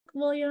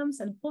Williams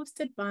and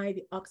hosted by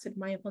the Oxford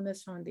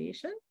Mindfulness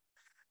Foundation.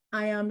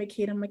 I am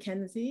Makeda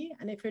McKenzie,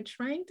 and if you're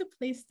trying to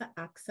place the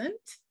accent,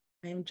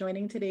 I am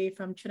joining today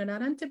from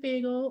Trinidad and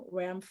Tobago,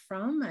 where I'm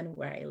from and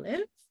where I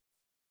live.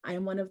 I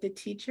am one of the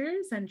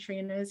teachers and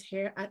trainers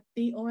here at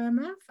the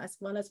OMF, as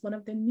well as one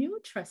of the new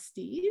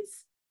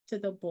trustees to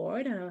the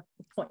board, an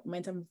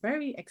appointment I'm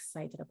very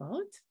excited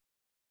about.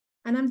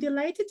 And I'm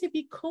delighted to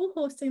be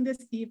co-hosting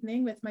this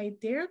evening with my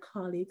dear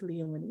colleague,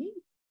 Leonie,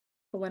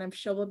 for what I'm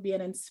sure will be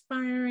an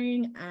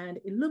inspiring and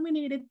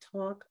illuminated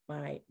talk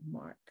by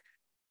Mark.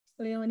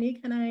 Leonie,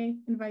 can I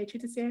invite you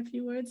to say a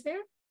few words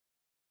here?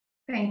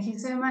 Thank you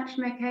so much,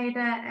 Makeda,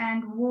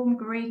 and warm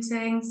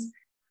greetings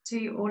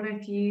to all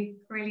of you.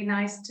 Really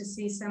nice to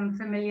see some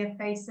familiar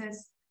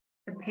faces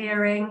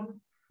appearing.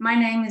 My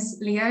name is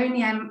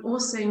Leonie. I'm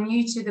also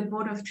new to the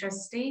Board of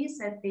Trustees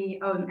at the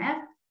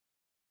OMF.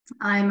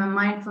 I'm a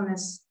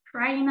mindfulness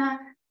trainer,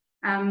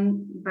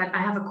 but I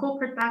have a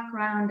corporate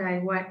background. I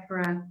worked for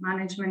a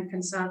management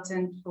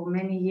consultant for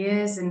many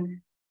years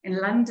in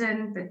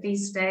London, but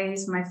these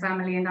days my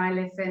family and I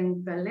live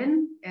in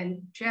Berlin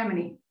in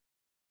Germany.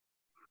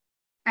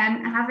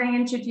 And having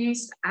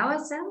introduced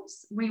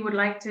ourselves, we would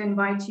like to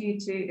invite you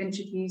to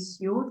introduce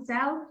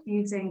yourself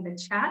using the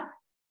chat.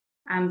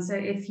 So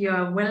if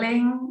you're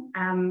willing,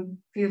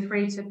 feel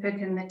free to put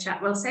in the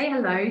chat. We'll say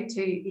hello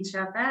to each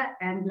other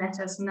and let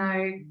us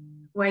know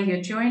where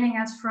you're joining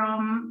us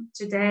from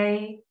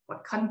today,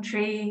 what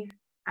country,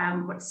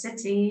 what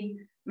city.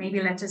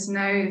 Maybe let us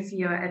know if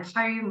you're at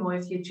home or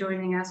if you're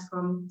joining us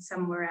from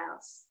somewhere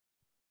else.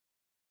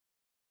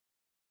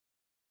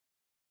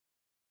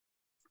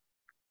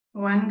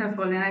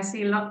 Wonderful, and I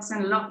see lots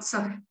and lots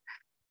of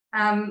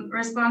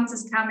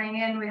responses coming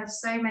in. We have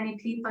so many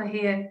people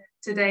here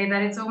today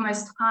that it's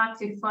almost hard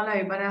to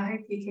follow, but I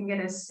hope you can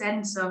get a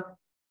sense of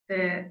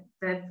the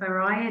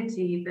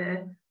variety,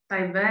 the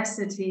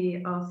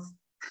diversity of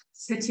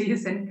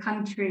cities and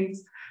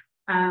countries.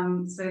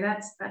 So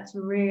that's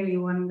really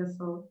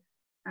wonderful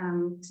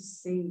to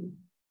see.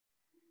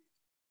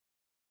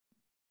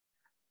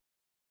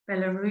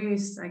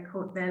 Belarus, I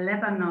caught there,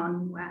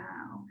 Lebanon, wow.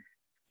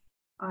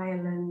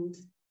 Ireland,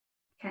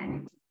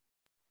 Kent,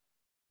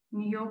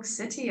 New York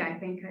City, I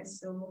think I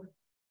saw,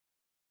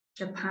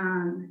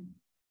 Japan.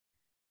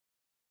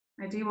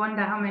 I do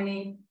wonder how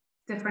many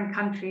different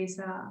countries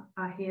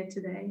are here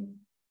today.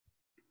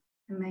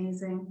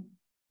 Amazing.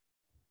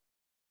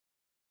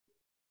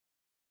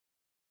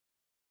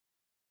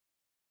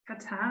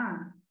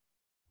 Qatar.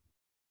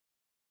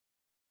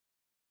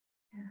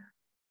 Yeah.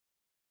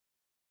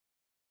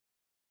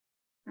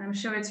 I'm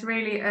sure it's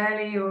really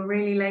early or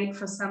really late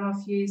for some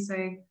of you,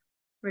 so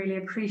really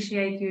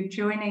appreciate you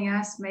joining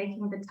us,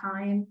 making the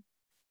time.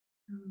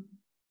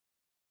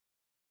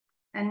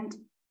 And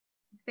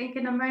I think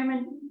in a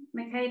moment,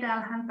 Makeda,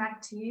 I'll hand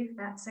back to you, if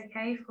that's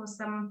okay, for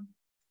some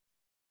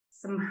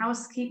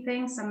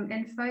housekeeping, some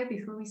info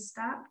before we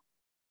start.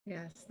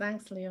 Yes,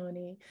 thanks,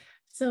 Leonie.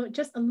 So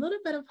just a little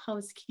bit of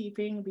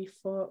housekeeping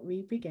before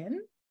we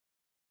begin.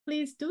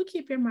 Please do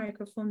keep your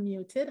microphone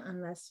muted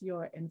unless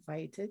you're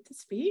invited to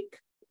speak.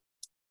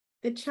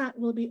 The chat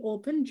will be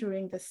open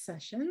during the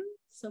session,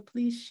 so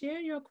please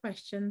share your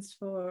questions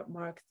for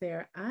Mark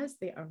there as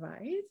they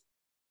arise.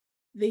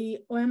 The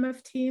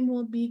OMF team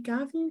will be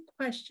gathering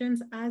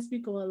questions as we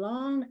go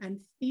along and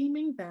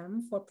theming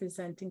them for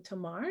presenting to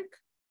Mark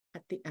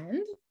at the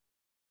end.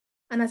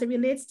 And as it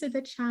relates to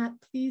the chat,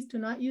 please do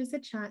not use the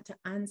chat to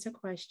answer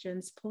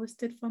questions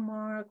posted for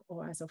Mark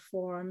or as a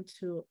forum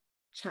to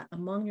chat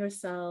among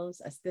yourselves,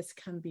 as this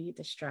can be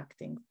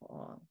distracting for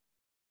all.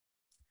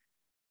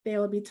 There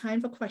will be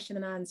time for question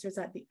and answers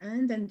at the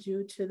end, and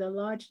due to the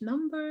large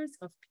numbers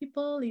of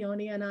people,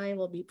 Leonie and I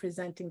will be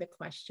presenting the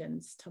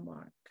questions to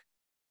Mark.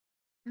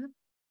 Yeah.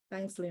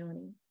 Thanks,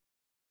 Leonie.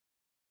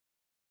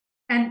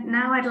 And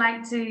now I'd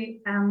like to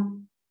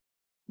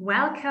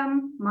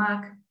welcome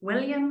Mark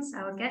Williams,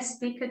 our guest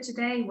speaker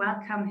today.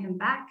 Welcome him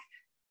back.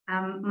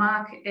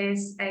 Mark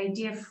is a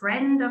dear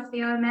friend of the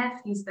OMF.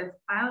 He's the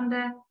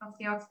founder of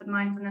the Oxford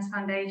Mindfulness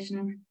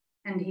Foundation,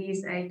 and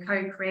he's a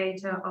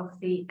co-creator of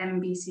the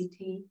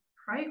MBCT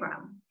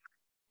program.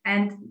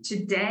 And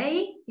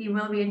today he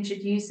will be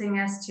introducing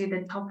us to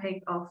the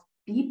topic of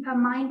deeper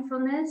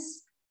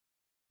mindfulness,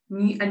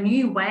 a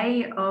new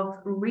way of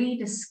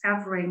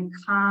rediscovering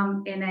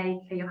calm in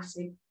a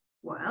chaotic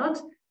world.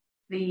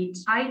 The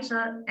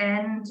title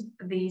and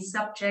the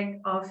subject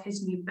of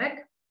his new book,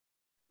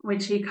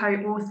 which he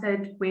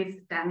co-authored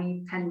with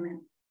Danny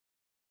Penman.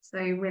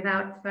 So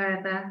without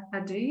further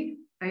ado,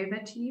 over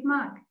to you,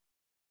 Mark.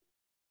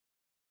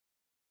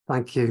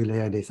 Thank you,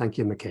 Leonie. Thank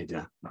you,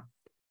 Makeda.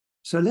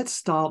 So let's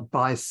start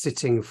by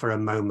sitting for a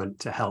moment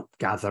to help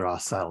gather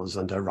ourselves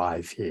and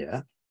arrive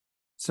here.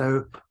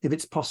 So if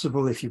it's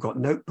possible, if you've got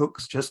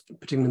notebooks, just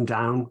putting them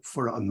down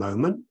for a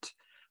moment,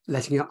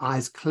 letting your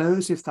eyes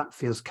close if that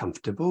feels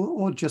comfortable,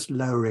 or just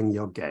lowering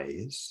your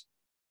gaze.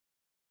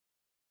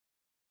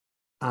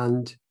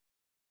 And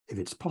if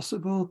it's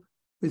possible,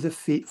 with the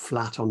feet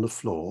flat on the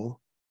floor,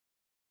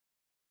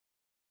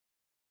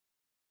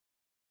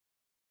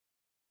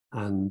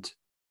 and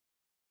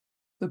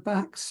the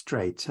back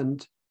straight,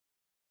 and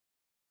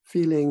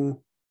feeling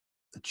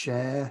the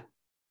chair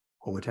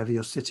or whatever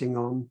you're sitting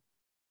on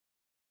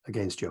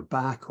against your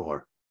back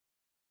or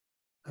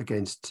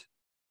against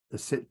the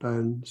sit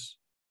bones.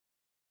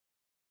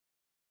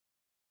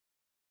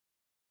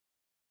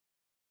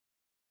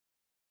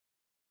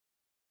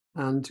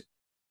 And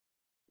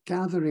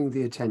gathering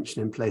the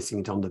attention and placing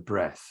it on the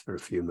breath for a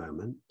few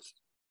moments,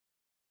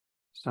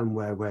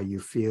 somewhere where you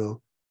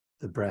feel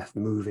the breath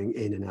moving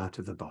in and out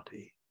of the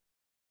body.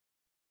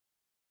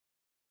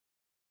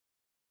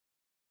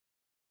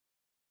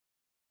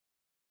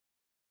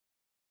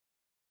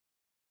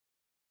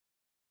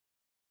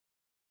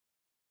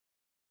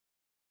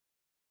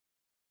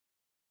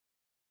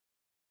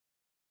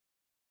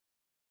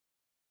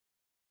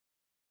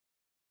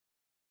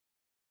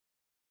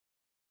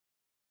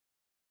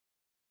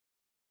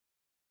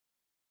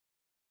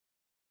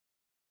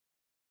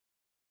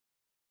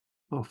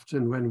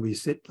 Often when we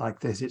sit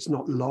like this, it's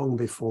not long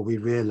before we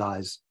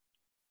realize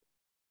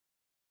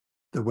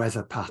the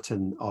weather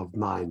pattern of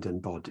mind and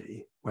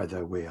body,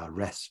 whether we are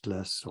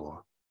restless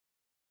or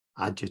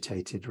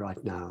agitated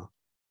right now,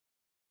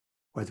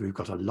 whether we've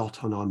got a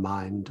lot on our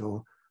mind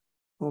or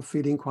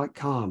feeling quite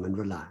calm and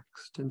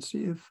relaxed, and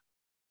see if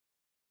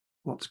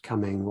what's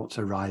coming, what's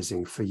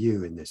arising for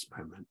you in this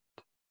moment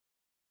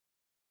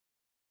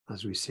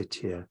as we sit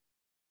here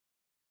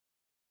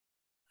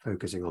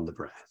focusing on the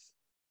breath.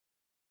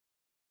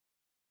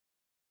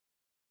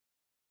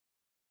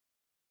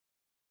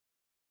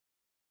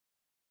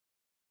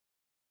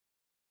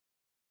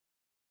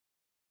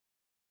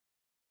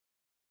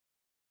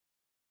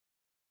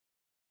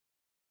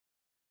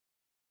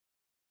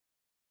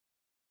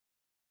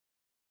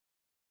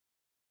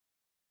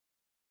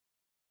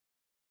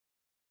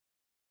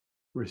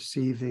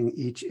 Receiving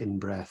each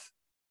in-breath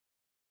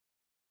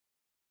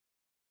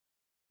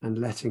and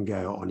letting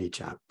go on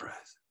each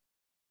out-breath.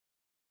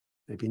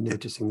 Maybe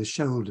noticing the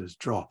shoulders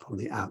drop on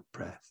the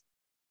out-breath,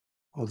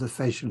 or the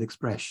facial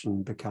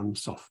expression become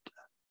softer.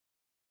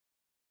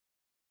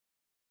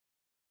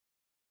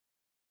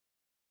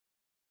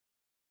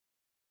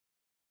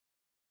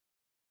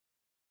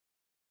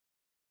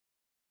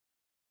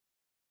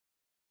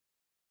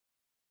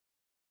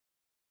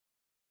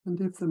 And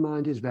if the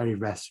mind is very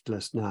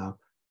restless now,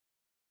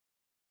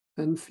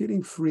 then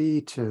feeling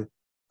free to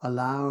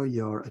allow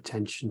your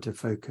attention to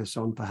focus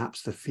on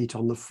perhaps the feet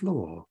on the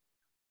floor,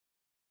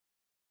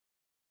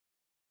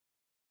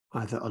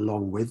 either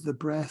along with the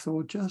breath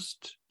or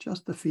just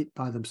the feet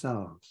by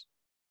themselves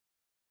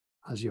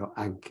as your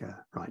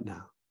anchor right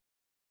now.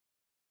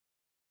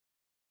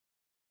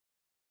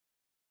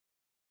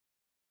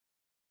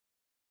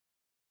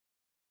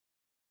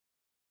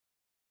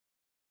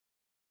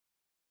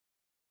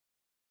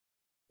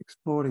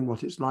 Exploring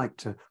what it's like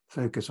to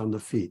focus on the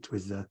feet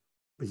with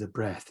the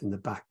breath in the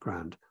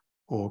background,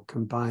 or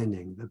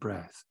combining the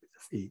breath with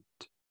the feet.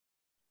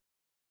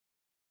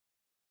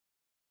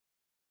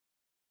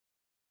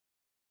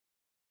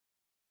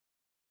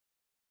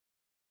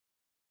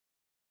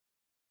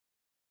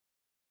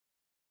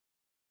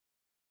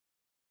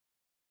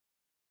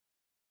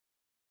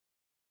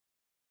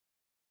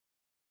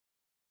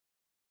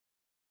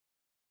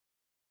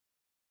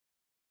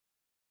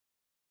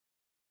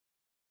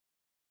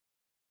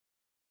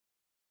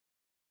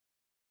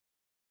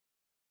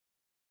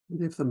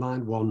 And if the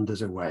mind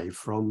wanders away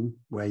from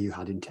where you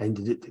had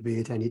intended it to be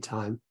at any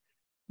time,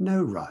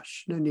 no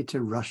rush, no need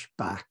to rush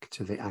back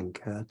to the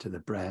anchor, to the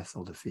breath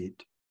or the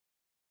feet.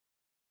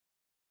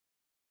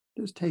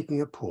 Just taking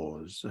a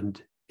pause,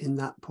 and in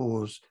that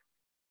pause,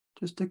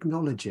 just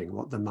acknowledging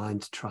what the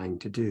mind's trying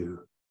to do,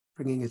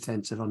 bringing a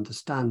sense of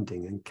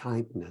understanding and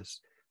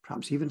kindness,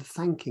 perhaps even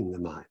thanking the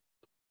mind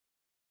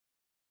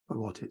for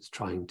what it's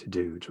trying to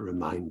do to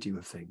remind you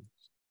of things.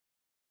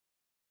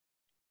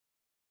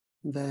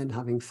 And then,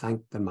 having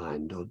thanked the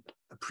mind or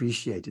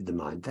appreciated the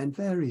mind, then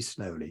very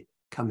slowly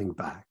coming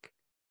back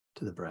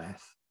to the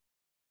breath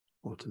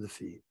or to the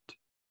feet.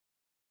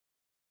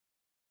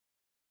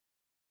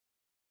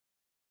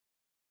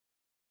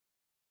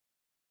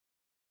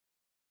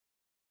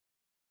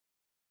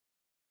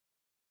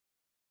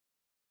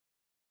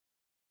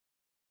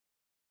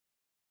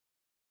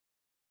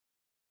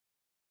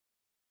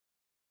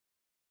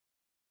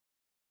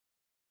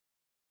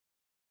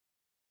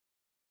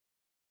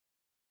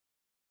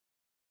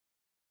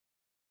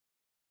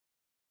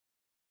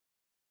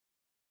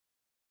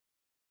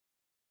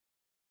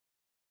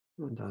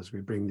 And as we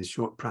bring this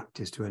short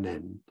practice to an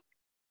end,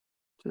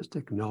 just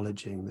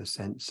acknowledging the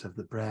sense of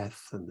the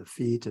breath and the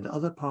feet and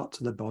other parts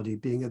of the body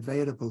being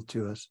available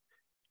to us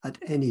at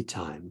any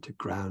time to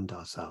ground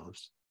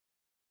ourselves,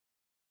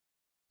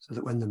 so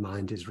that when the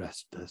mind is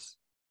restless,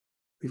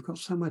 we've got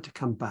somewhere to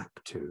come back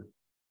to,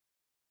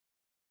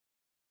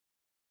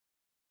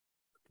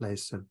 a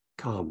place of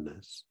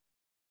calmness.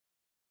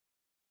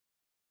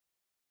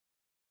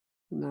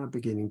 And now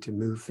beginning to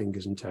move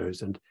fingers and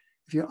toes, and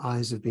if your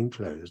eyes have been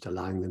closed,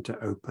 allowing them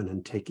to open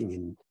and taking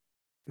in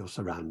your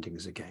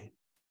surroundings again.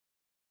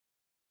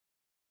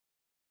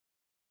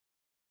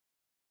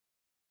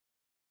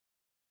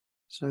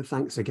 So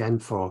thanks again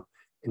for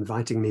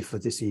inviting me for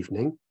this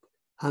evening.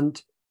 And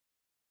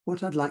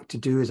what I'd like to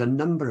do is a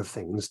number of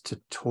things to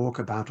talk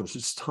about or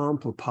to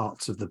sample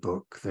parts of the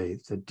book,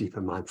 the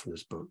Deeper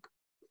Mindfulness book.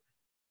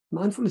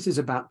 Mindfulness is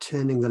about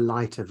turning the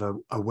light of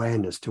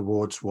awareness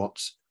towards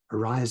what's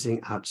arising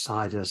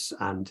outside us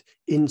and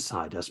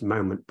inside us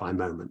moment by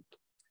moment.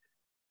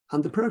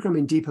 And the program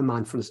in Deeper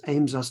Mindfulness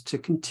aims us to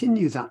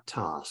continue that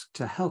task,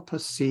 to help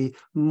us see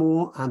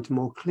more and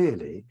more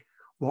clearly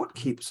what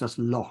keeps us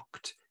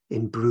locked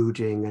in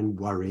brooding and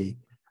worry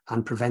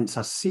and prevents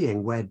us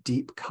seeing where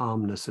deep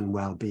calmness and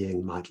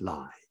well-being might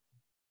lie.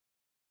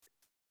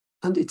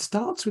 And it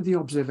starts with the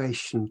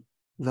observation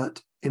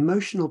that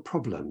emotional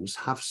problems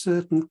have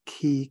certain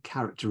key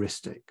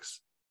characteristics.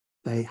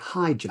 They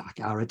hijack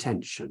our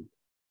attention.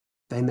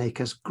 They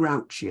make us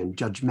grouchy and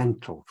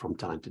judgmental from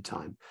time to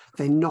time.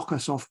 They knock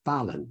us off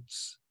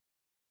balance.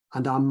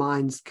 And our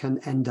minds can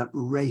end up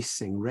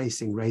racing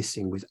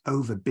with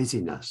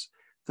over-busyness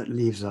that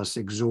leaves us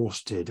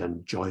exhausted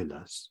and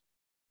joyless.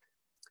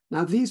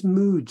 Now, these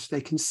moods,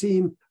 they can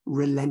seem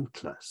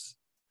relentless,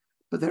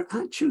 but they're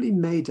actually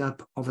made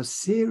up of a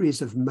series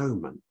of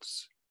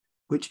moments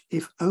which,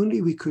 if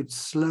only we could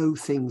slow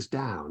things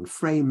down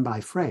frame by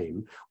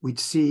frame, we'd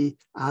see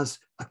as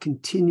a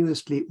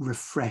continuously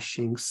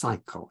refreshing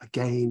cycle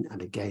again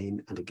and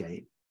again and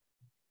again.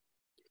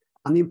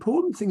 And the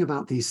important thing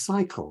about these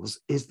cycles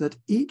is that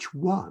each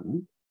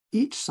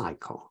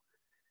cycle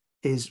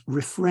is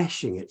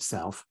refreshing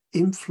itself,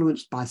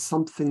 influenced by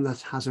something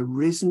that has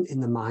arisen in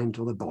the mind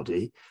or the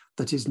body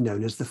that is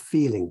known as the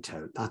feeling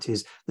tone. That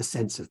is the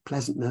sense of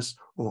pleasantness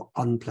or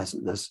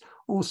unpleasantness,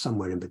 or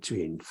somewhere in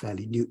between,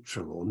 fairly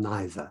neutral or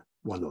neither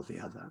one or the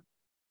other.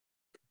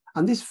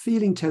 And this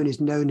feeling tone is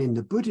known in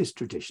the Buddhist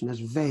tradition as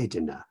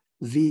Vedana,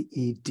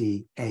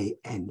 V-E-D-A-N-A,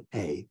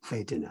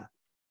 Vedana.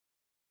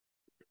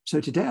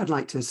 So today I'd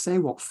like to say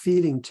what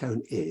feeling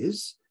tone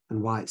is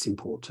and why it's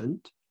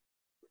important.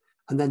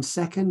 And then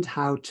second,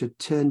 how to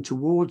turn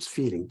towards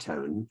feeling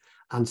tone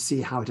and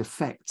see how it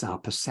affects our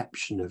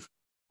perception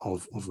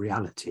of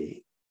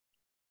reality.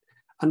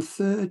 And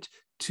third,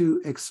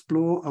 to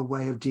explore a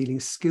way of dealing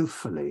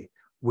skillfully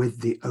with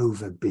the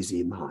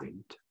over-busy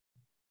mind.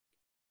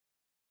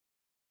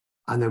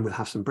 And then we'll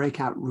have some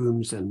breakout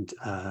rooms and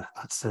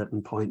at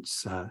certain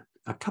points, a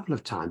couple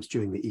of times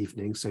during the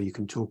evening, so you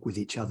can talk with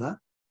each other.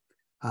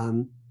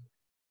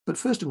 But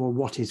first of all,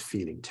 what is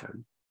feeling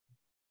tone?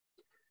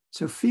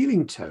 So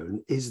feeling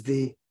tone is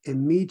the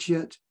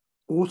immediate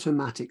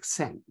automatic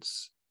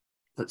sense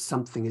that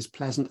something is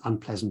pleasant,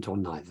 unpleasant, or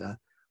neither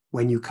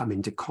when you come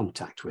into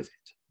contact with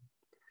it.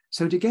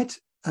 So to get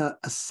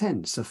a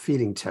sense of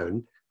feeling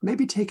tone,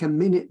 maybe take a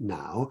minute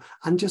now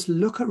and just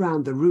look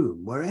around the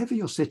room, wherever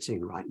you're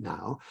sitting right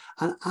now,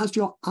 and as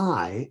your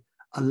eye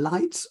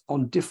alights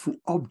on different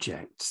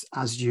objects,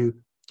 as you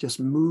just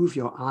move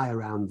your eye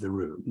around the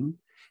room,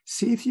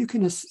 see if you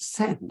can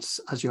sense,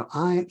 as your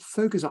eye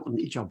focuses on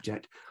each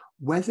object,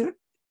 whether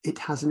it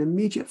has an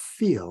immediate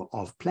feel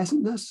of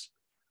pleasantness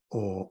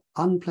or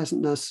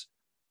unpleasantness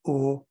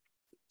or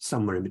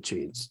somewhere in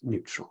between, it's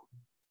neutral.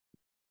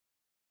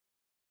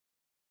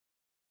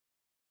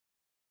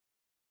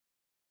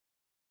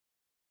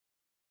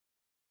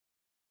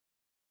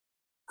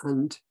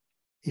 And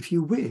if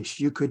you wish,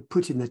 you could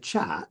put in the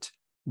chat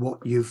what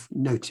you've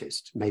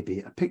noticed, maybe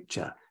a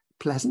picture,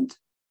 pleasant,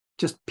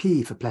 just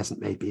P for pleasant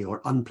maybe,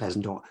 or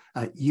unpleasant, or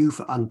U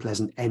for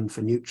unpleasant, N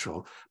for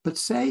neutral. But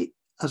say,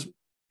 as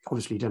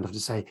obviously you don't have to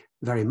say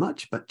very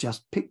much, but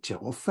just picture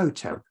or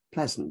photo,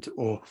 pleasant,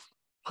 or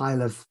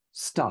pile of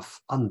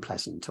stuff,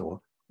 unpleasant,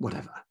 or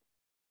whatever.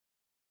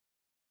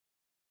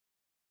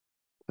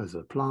 There's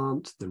a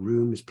plant, the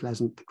room is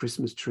pleasant, the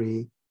Christmas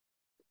tree,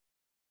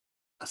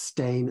 a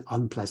stain,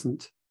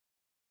 unpleasant,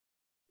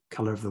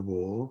 color of the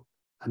wall,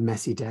 a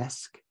messy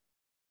desk.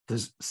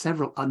 There's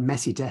several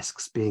messy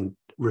desks being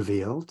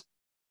revealed.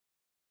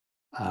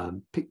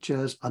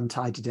 Pictures,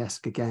 untidy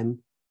desk again.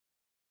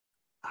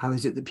 How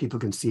is it that people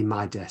can see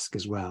my desk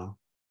as well?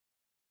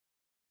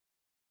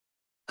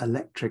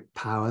 Electric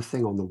power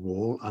thing on the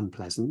wall,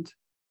 unpleasant.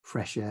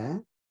 Fresh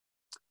air.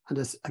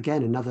 And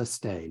again, another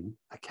stain,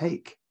 a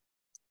cake,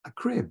 a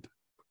crib,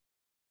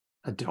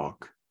 a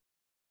dog,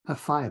 a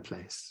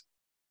fireplace,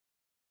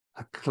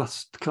 a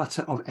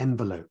clutter of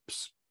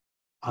envelopes,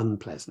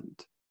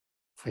 unpleasant.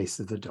 Face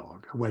of the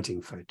dog, a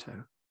wedding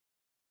photo.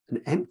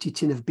 An empty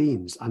tin of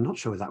beans. I'm not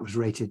sure that was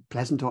rated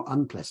pleasant or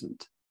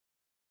unpleasant.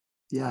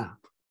 Yeah.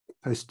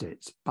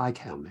 Post-its, bike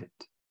helmet,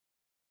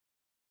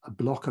 a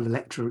block of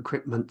electrical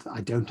equipment that I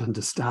don't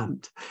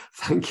understand.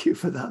 Thank you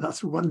for that.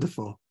 That's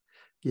wonderful.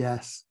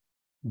 Yes.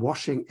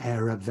 Washing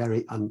area,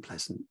 very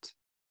unpleasant.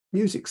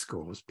 Music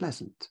scores,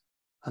 pleasant.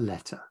 A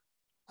letter,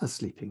 a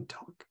sleeping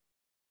dog.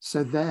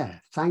 So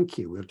there, thank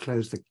you. We'll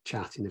close the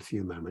chat in a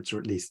few moments, or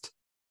at least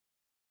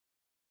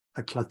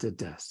a cluttered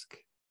desk.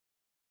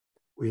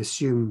 We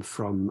assume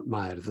from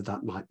Maya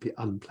that might be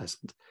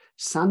unpleasant.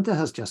 Santa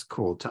has just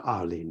called to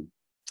Arlene.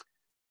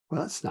 Well,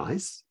 that's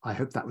nice. I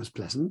hope that was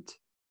pleasant.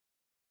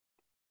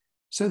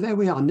 So there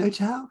we are.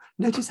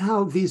 Notice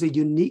how these are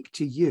unique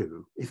to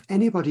you. If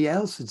anybody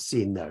else had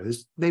seen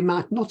those, they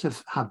might not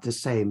have had the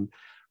same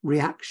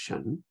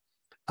reaction.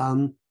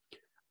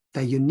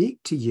 They're unique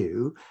to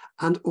you.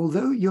 And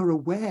although you're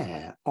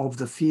aware of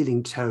the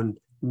feeling tone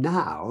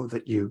now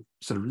that you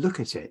sort of look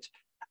at it,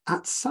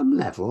 at some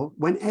level,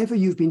 whenever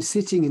you've been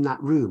sitting in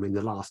that room in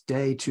the last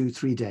day, 2,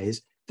 3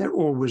 days, they're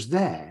always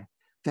there.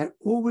 They're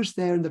always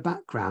there in the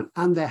background,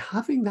 and they're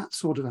having that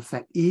sort of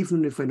effect,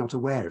 even if we're not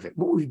aware of it.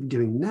 What we've been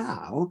doing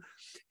now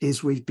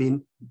is we've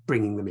been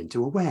bringing them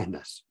into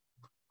awareness.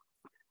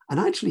 And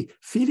actually,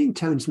 feeling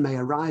tones may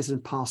arise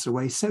and pass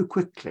away so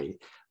quickly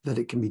that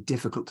it can be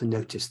difficult to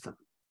notice them.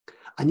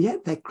 And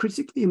yet they're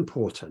critically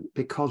important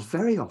because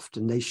very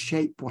often they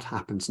shape what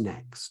happens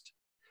next.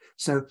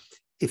 So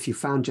if you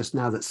found just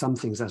now that some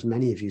things, as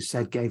many of you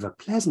said, gave a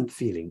pleasant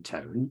feeling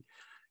tone,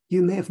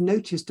 you may have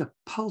noticed a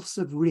pulse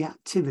of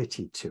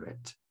reactivity to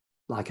it,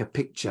 like a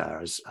picture,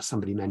 as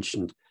somebody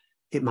mentioned.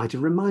 It might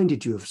have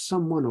reminded you of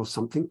someone or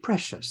something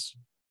precious,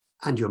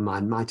 and your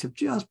mind might have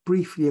just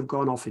briefly have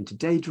gone off into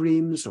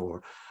daydreams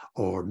or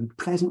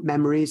pleasant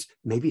memories,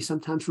 maybe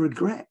sometimes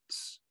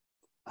regrets.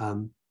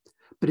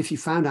 But if you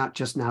found out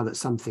just now that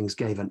some things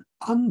gave an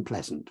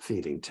unpleasant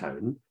feeling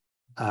tone,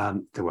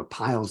 there were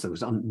piles, there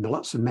was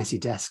lots of messy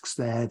desks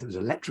there was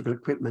electrical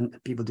equipment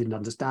that people didn't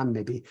understand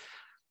maybe,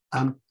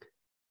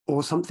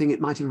 or something,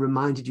 it might have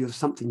reminded you of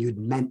something you'd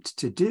meant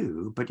to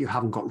do, but you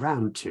haven't got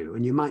round to.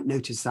 And you might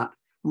notice that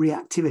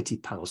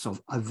reactivity pulse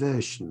of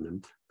aversion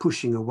and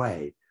pushing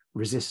away,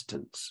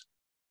 resistance.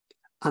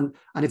 And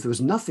if there was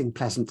nothing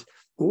pleasant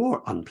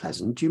or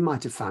unpleasant, you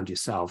might have found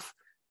yourself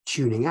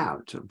tuning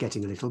out or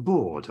getting a little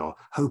bored or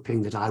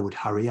hoping that I would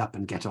hurry up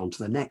and get on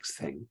to the next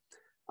thing.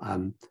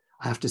 I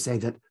have to say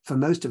that for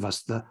most of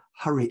us, the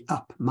hurry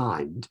up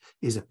mind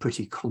is a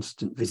pretty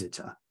constant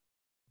visitor.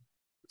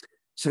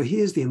 So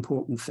here's the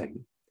important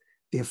thing.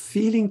 The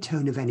feeling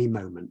tone of any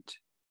moment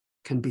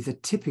can be the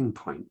tipping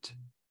point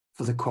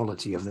for the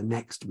quality of the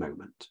next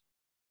moment.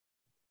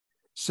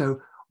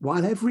 So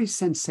while every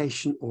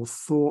sensation or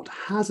thought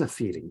has a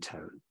feeling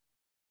tone,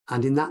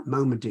 and in that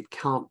moment it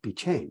can't be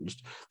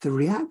changed, the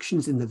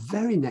reactions in the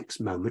very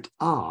next moment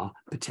are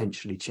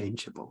potentially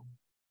changeable.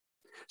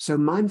 So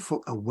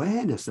mindful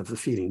awareness of the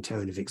feeling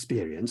tone of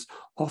experience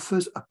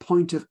offers a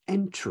point of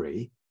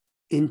entry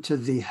into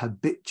the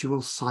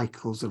habitual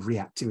cycles of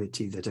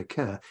reactivity that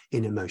occur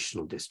in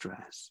emotional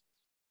distress.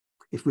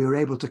 If we were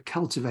able to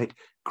cultivate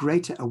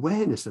greater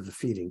awareness of the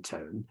feeling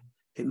tone,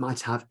 it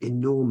might have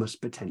enormous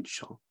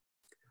potential.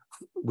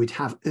 We'd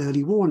have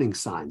early warning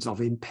signs of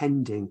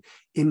impending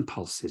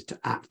impulses to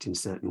act in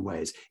certain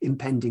ways,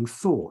 impending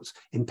thoughts,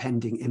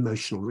 impending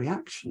emotional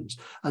reactions,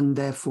 and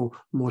therefore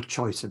more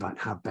choice about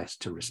how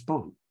best to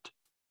respond.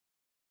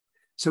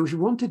 So if we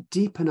want to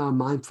deepen our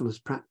mindfulness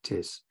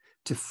practice,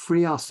 to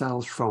free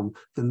ourselves from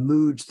the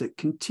moods that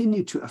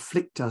continue to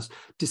afflict us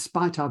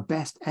despite our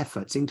best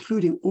efforts,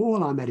 including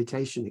all our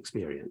meditation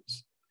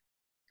experience,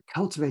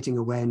 cultivating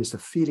awareness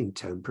of feeling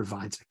tone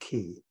provides a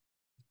key.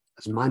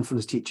 As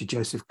mindfulness teacher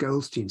Joseph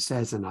Goldstein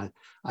says, and I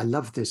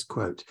love this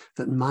quote,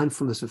 that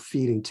mindfulness of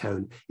feeling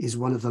tone is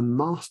one of the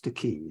master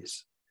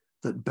keys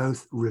that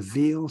both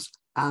reveals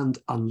and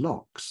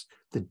unlocks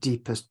the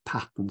deepest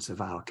patterns of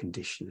our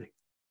conditioning.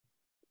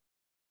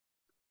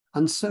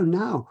 And so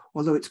now,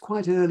 although it's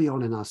quite early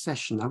on in our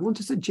session, I want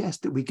to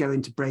suggest that we go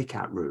into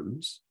breakout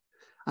rooms,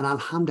 and I'll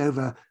hand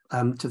over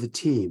to the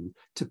team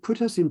to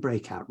put us in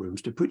breakout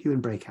rooms, to put you in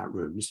breakout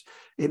rooms.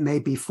 It may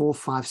be 4,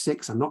 5,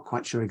 6, I'm not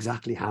quite sure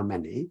exactly how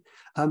many,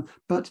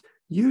 but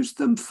use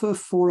them for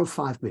 4 or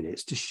 5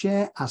 minutes to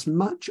share as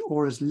much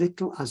or as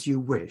little as you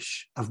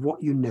wish of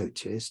what you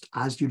noticed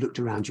as you looked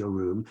around your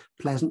room,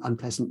 pleasant,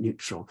 unpleasant,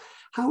 neutral.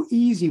 How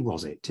easy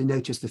was it to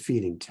notice the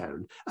feeling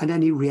tone and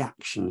any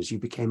reactions you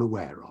became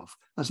aware of,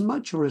 as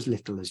much or as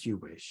little as you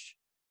wish?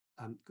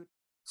 Good.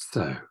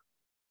 So,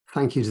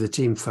 thank you to the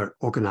team for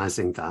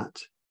organising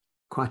that.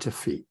 Quite a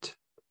feat.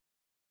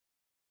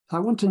 I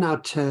want to now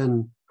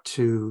turn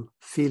to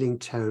feeling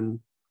tone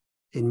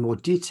in more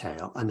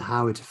detail and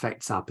how it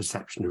affects our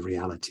perception of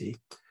reality.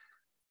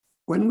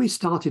 When we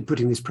started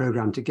putting this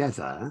program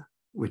together,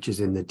 which is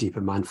in the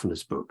Deeper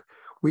Mindfulness book,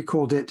 we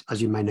called it,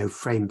 as you may know,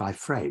 Frame by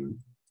Frame.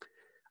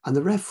 And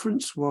the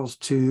reference was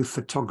to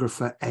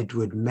photographer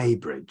Edward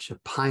Maybridge, a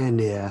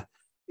pioneer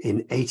in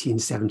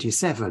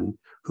 1877,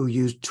 who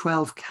used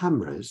 12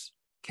 cameras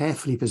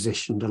carefully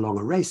positioned along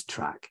a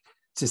racetrack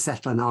to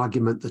settle an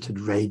argument that had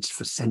raged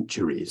for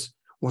centuries.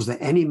 Was there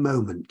any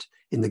moment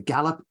in the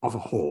gallop of a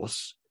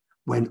horse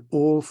when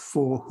all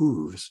 4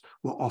 hooves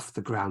were off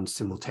the ground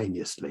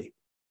simultaneously?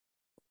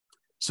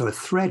 So a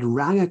thread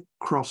ran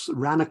across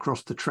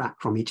the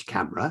track from each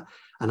camera,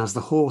 and as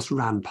the horse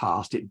ran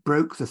past, it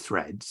broke the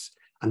threads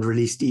and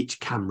released each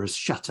camera's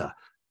shutter.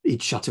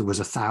 Each shutter was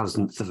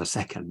 1,000th of a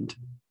second.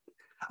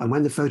 And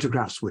when the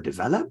photographs were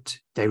developed,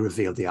 they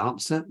revealed the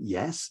answer,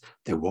 yes,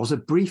 there was a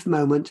brief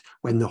moment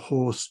when the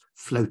horse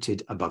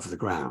floated above the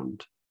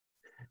ground.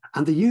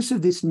 And the use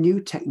of this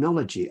new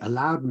technology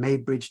allowed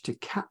Maybridge to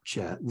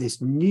capture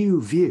this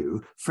new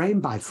view,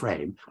 frame by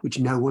frame, which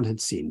no one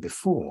had seen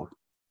before.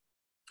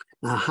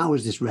 Now, how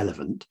is this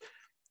relevant?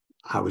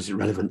 How is it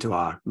relevant to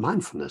our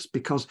mindfulness?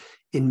 Because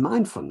in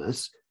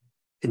mindfulness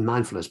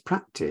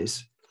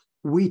practice,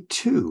 we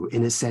too,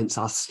 in a sense,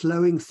 are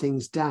slowing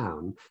things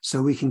down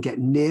so we can get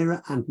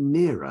nearer and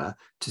nearer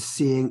to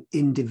seeing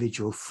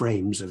individual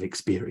frames of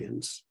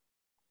experience.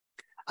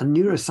 And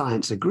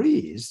neuroscience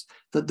agrees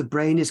that the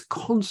brain is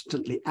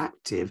constantly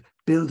active,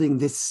 building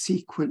this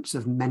sequence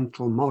of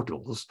mental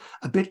models,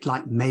 a bit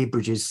like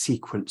Maybridge's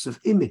sequence of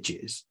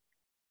images.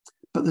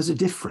 But there's a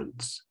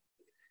difference.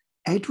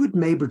 Edward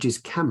Maybridge's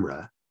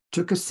camera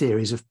took a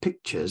series of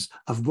pictures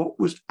of what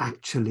was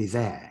actually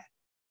there.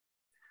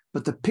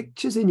 But the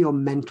pictures in your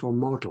mental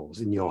models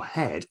in your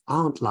head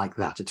aren't like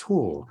that at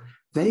all.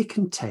 They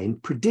contain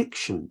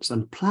predictions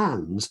and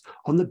plans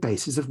on the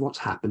basis of what's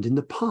happened in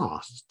the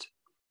past.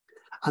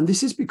 And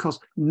this is because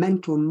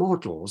mental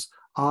models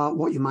are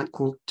what you might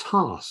call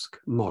task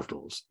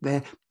models.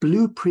 They're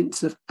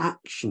blueprints of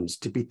actions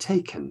to be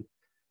taken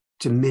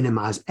to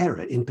minimize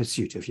error in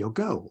pursuit of your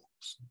goals.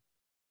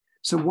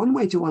 So one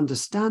way to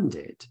understand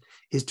it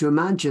is to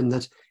imagine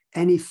that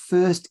any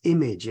first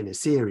image in a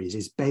series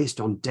is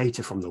based on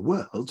data from the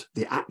world,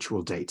 the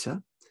actual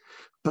data,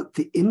 but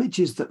the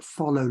images that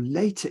follow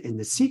later in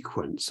the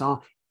sequence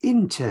are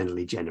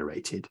internally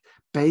generated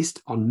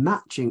based on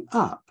matching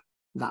up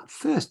that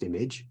first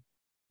image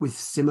with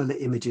similar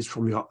images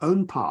from your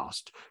own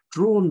past,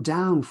 drawn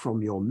down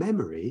from your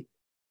memory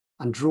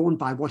and drawn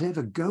by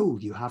whatever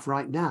goal you have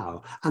right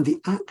now and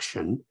the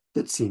action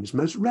that seems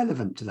most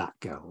relevant to that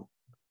goal.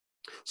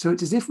 So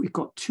it's as if we've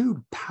got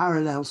two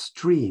parallel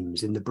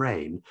streams in the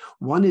brain.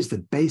 One is the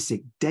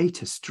basic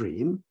data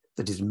stream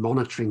that is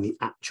monitoring the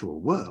actual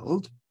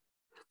world.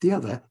 The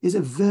other is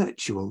a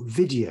virtual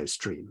video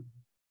stream.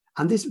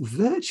 And this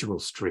virtual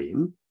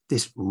stream,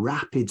 this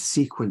rapid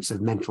sequence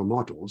of mental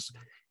models,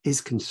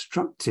 is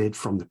constructed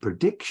from the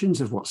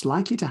predictions of what's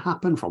likely to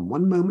happen from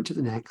one moment to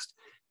the next,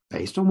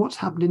 based on what's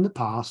happened in the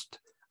past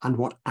and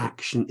what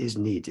action is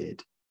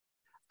needed.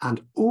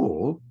 And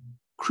all,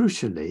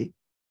 crucially,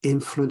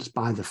 influenced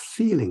by the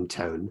feeling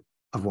tone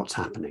of what's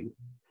happening,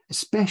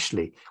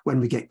 especially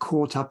when we get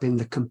caught up in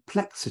the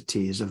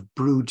complexities of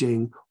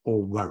brooding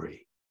or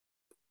worry.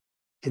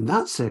 In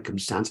that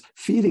circumstance,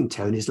 feeling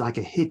tone is like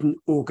a hidden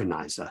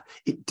organizer.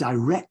 It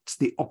directs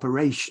the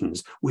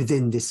operations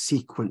within this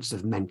sequence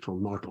of mental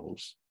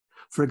models.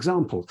 For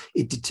example,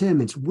 it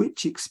determines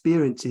which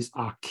experiences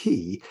are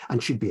key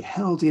and should be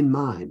held in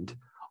mind,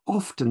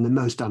 often the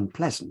most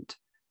unpleasant,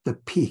 the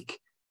peak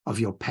of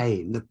your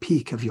pain, the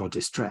peak of your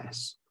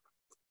distress.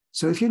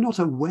 So if you're not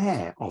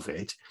aware of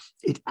it,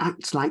 it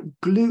acts like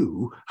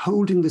glue,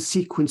 holding the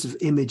sequence of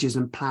images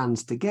and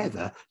plans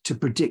together to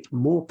predict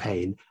more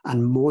pain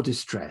and more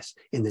distress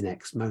in the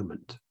next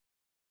moment.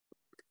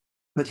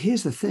 But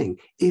here's the thing,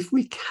 if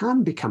we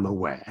can become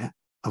aware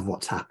of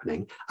what's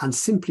happening and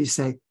simply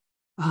say,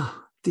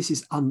 this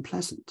is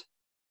unpleasant.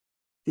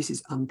 This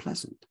is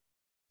unpleasant.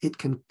 It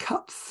can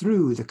cut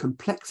through the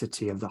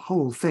complexity of the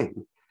whole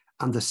thing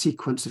and the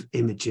sequence of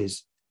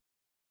images,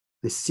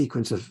 this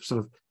sequence of sort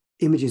of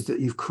images that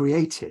you've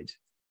created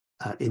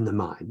in the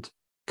mind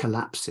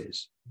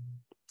collapses.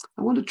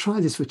 I want to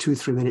try this for 2 or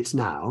 3 minutes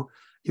now.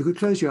 You could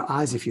close your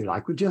eyes if you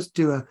like. We'll just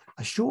do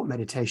a short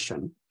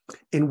meditation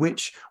in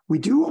which we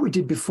do what we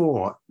did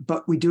before,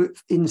 but we do it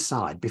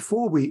inside.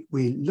 Before we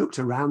looked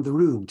around the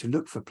room to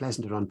look for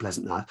pleasant or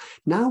unpleasant life.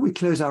 Now we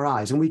close our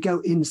eyes and we go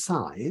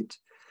inside.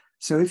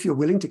 So if you're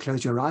willing to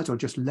close your eyes or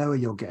just lower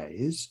your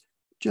gaze,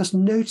 just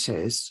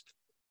notice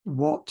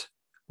what,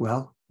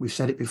 well, we've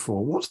said it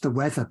before, what's the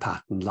weather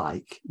pattern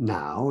like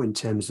now in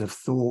terms of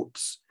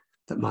thoughts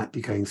that might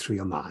be going through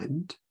your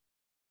mind?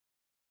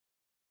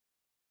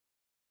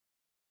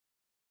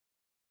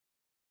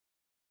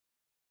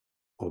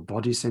 Or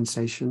body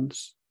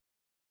sensations?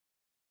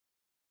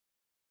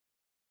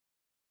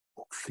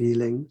 Or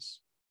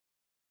feelings?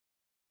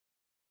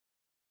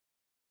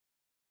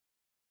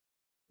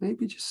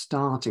 Maybe just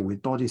starting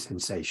with body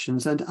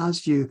sensations, and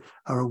as you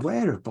are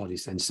aware of body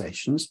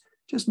sensations,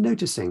 just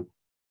noticing,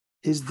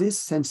 is this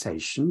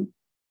sensation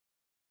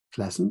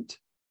pleasant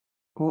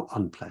or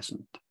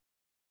unpleasant,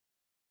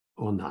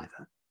 or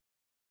neither?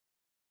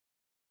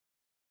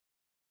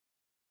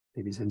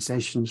 Maybe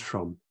sensations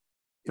from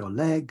your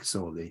legs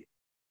or the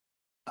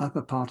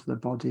upper part of the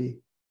body,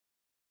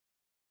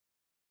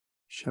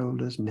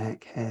 shoulders,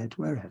 neck, head,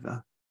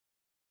 wherever.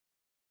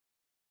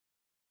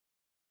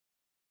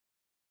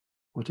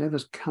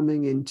 Whatever's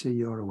coming into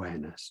your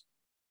awareness,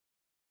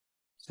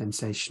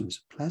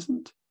 sensations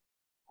pleasant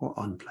or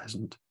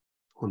unpleasant,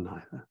 or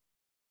neither.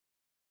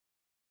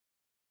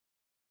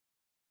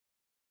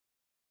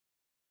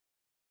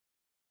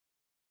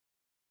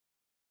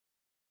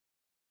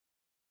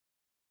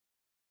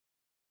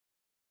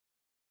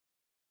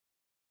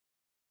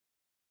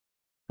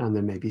 And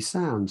there may be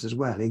sounds as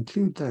well.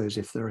 Include those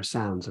if there are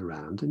sounds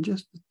around, and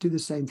just do the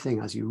same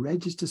thing as you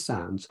register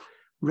sounds,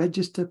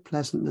 register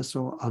pleasantness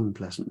or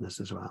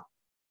unpleasantness as well.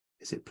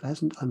 Is it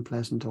pleasant,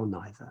 unpleasant, or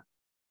neither?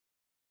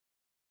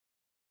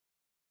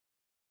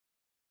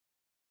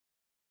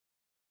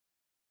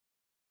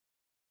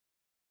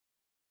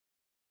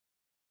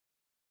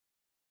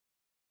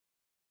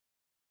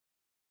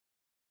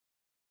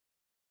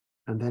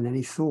 And then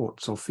any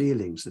thoughts or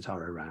feelings that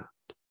are around.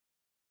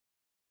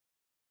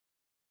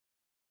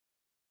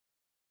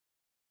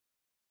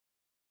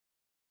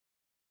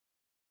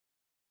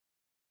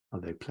 Are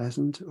they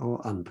pleasant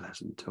or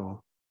unpleasant, or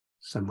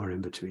somewhere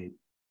in between?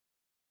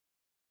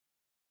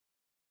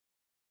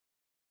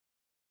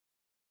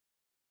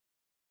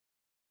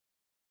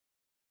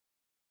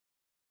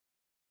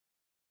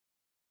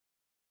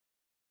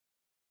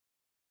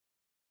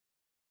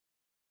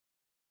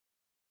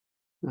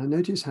 Now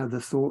notice how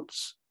the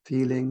thoughts,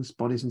 feelings,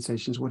 body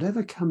sensations,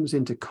 whatever comes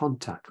into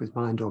contact with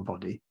mind or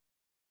body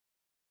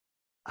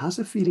has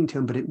a feeling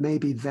tone, but it may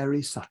be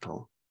very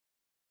subtle,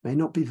 may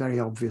not be very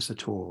obvious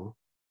at all.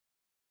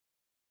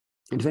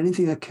 And if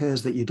anything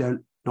occurs that you're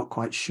not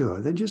quite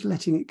sure, then just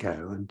letting it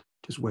go and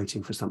just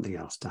waiting for something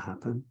else to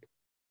happen.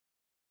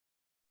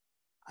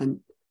 And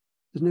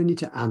there's no need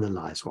to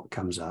analyze what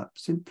comes up,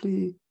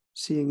 simply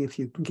seeing if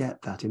you can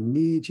get that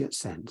immediate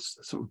sense,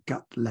 the sort of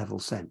gut level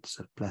sense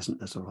of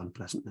pleasantness or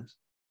unpleasantness.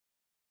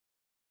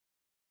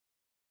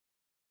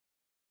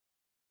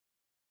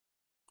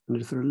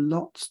 And if there are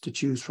lots to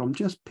choose from,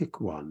 just pick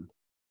one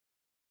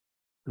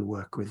and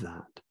work with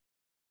that.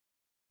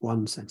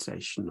 One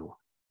sensation or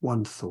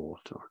one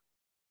thought or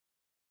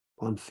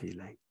one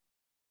feeling.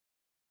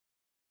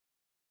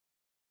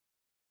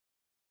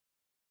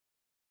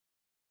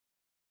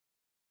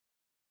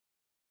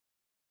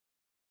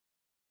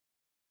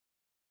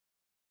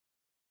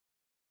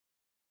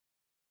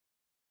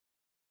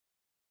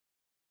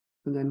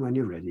 And then when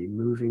you're ready,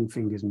 moving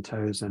fingers and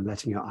toes and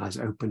letting your eyes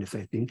open if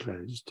they've been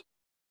closed,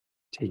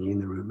 taking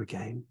in the room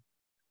again.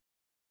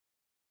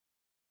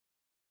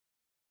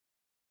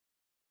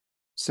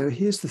 So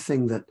here's the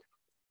thing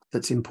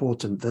that's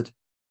important, that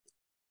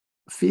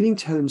feeling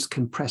tones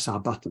can press our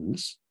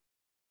buttons,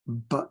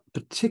 but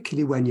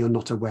particularly when you're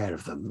not aware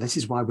of them. This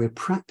is why we're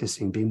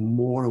practicing being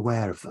more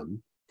aware of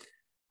them.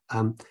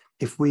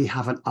 If we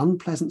have an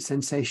unpleasant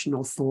sensation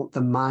or thought,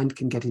 the mind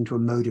can get into a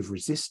mode of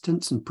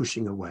resistance and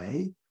pushing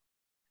away.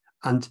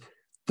 And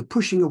the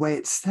pushing away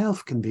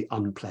itself can be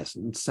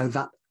unpleasant. So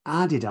that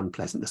added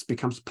unpleasantness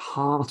becomes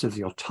part of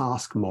your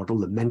task model,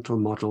 the mental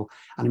model,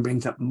 and it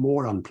brings up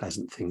more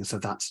unpleasant things. So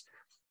that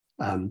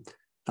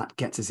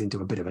gets us into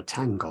a bit of a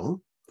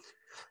tangle.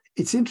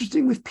 It's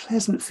interesting with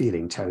pleasant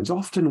feeling tones.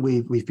 Often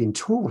we've been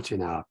taught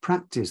in our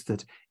practice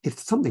that if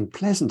something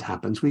pleasant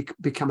happens, we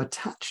become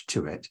attached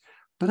to it.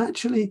 But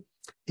actually,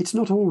 it's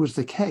not always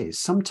the case.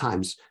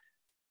 Sometimes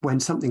when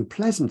something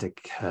pleasant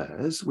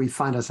occurs, we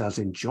find ourselves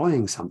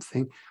enjoying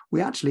something, we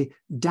actually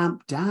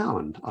damp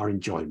down our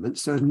enjoyment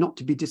so as not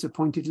to be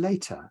disappointed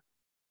later.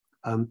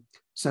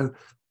 So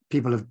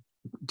people have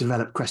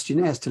developed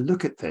questionnaires to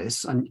look at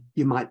this, and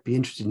you might be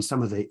interested in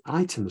some of the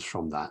items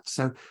from that.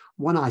 So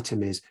one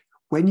item is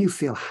when you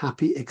feel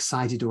happy,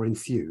 excited, or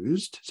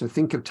enthused. So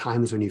think of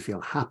times when you feel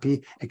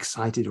happy,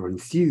 excited, or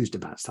enthused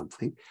about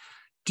something.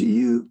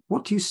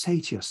 What do you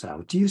say to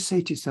yourself? Do you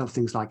say to yourself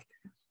things like,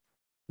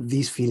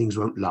 these feelings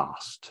won't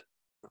last,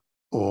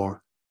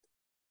 or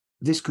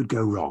this could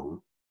go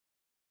wrong?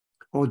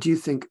 Or do you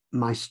think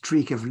my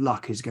streak of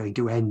luck is going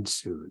to end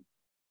soon?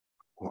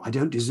 Or I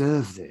don't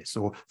deserve this,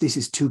 or this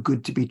is too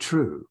good to be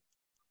true?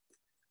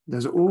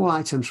 Those are all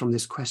items from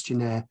this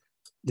questionnaire.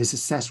 This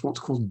assess what's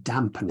called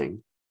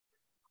dampening.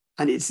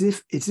 And it's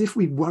as if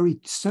we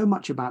worry so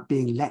much about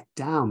being let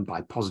down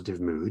by positive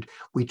mood,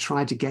 we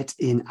try to get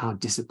in our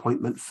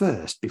disappointment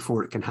first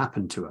before it can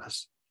happen to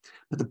us.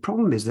 But the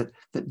problem is that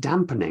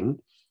dampening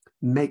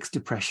makes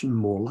depression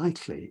more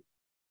likely.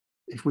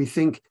 If we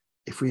think,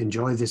 if we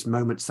enjoy this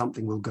moment,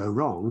 something will go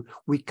wrong,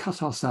 we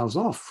cut ourselves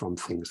off from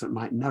things that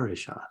might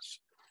nourish us.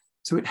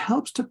 So it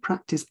helps to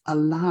practice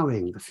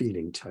allowing the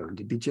feeling tone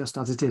to be just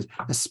as it is,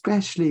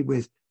 especially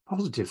with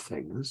positive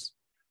things,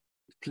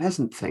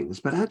 pleasant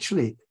things, but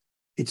actually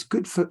it's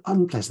good for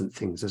unpleasant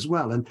things as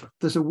well. And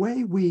there's a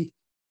way we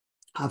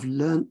have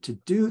learned to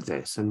do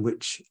this, and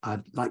which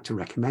I'd like to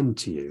recommend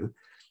to you,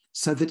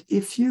 so that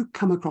if you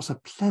come across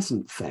a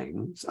pleasant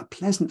thing, a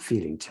pleasant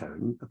feeling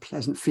tone, a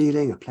pleasant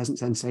feeling, a pleasant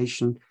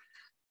sensation,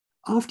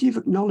 after you've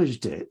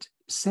acknowledged it,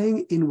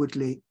 saying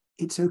inwardly,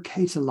 it's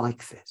okay to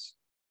like this.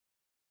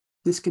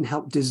 This can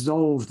help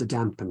dissolve the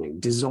dampening,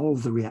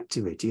 dissolve the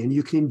reactivity, and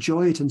you can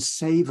enjoy it and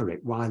savor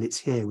it while it's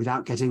here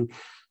without getting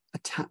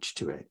attached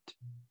to it.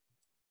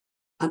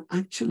 And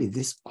actually,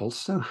 this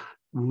also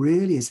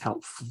really is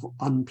helpful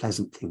for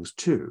unpleasant things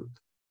too.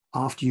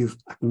 After you've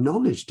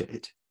acknowledged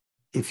it,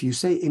 if you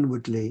say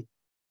inwardly,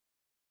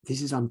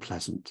 this is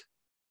unpleasant,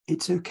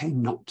 it's okay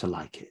not to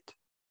like it.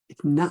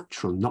 It's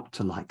natural not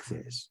to like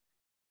this.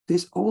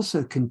 This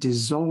also can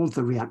dissolve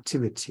the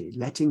reactivity,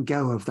 letting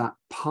go of that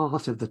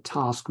part of the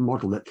task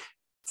model that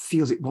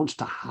feels it wants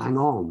to hang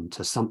on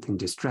to something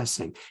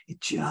distressing.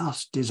 It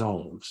just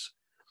dissolves.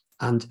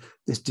 And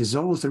this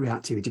dissolves the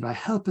reactivity by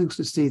helping us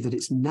to see that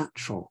it's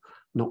natural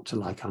not to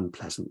like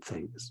unpleasant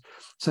things.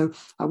 So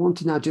I want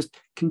to now just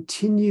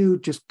continue,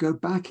 just go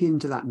back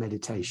into that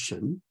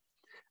meditation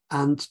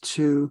and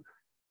to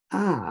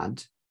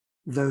add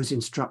those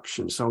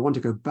instructions. So I want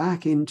to go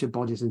back into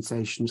body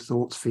sensations,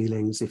 thoughts,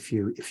 feelings, if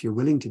you're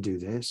willing to do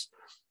this.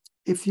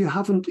 If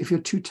you're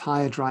too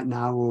tired right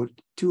now or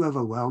too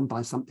overwhelmed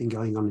by something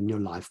going on in your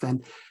life,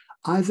 then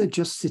either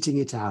just sitting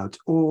it out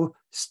or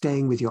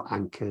staying with your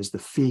anchors, the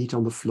feet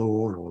on the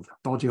floor or the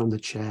body on the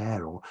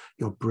chair or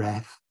your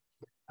breath.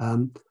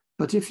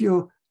 But if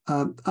you're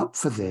up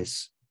for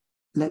this,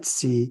 let's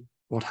see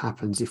what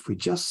happens if we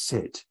just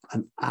sit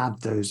and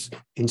add those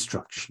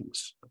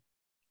instructions.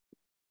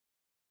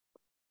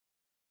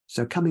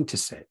 So coming to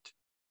sit.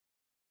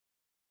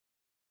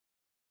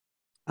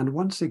 And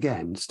once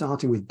again,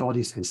 starting with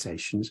body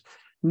sensations,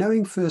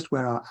 knowing first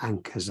where our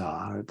anchors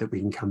are that we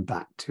can come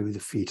back to, the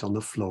feet on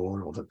the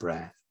floor or the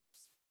breath.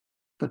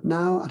 But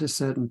now at a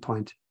certain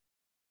point,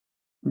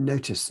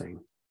 noticing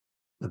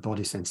the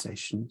body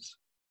sensations.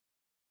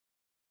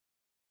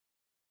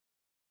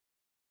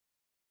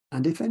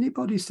 And if any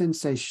body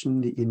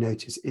sensation that you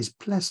notice is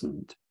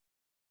pleasant,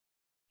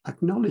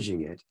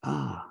 acknowledging it,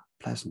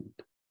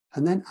 pleasant,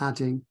 and then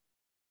adding,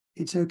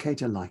 it's okay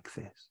to like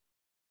this.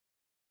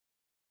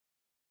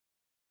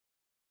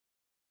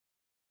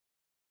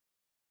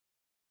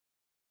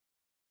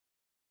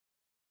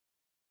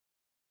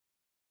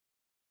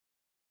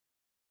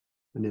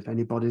 And if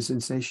any body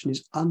sensation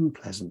is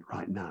unpleasant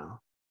right now,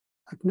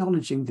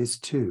 acknowledging this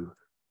too,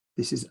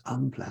 this is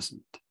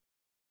unpleasant.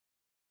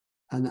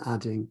 And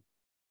adding,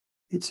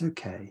 it's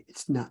okay,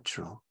 it's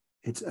natural.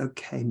 It's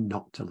okay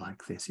not to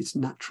like this. It's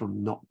natural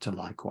not to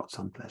like what's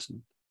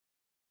unpleasant.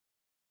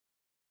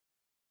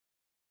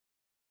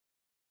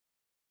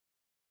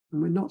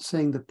 And we're not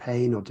saying the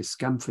pain or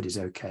discomfort is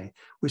okay.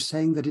 We're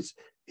saying that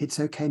it's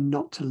okay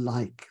not to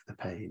like the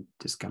pain,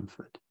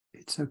 discomfort.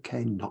 It's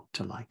okay not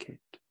to like it.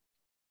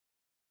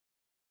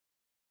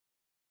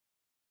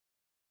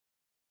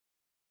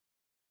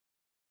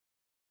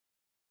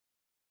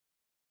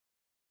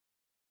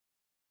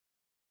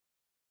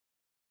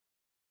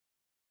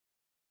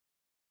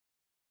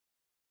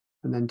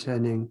 And then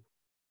turning,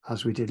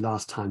 as we did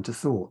last time, to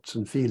thoughts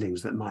and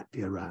feelings that might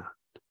be around.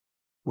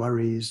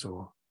 Worries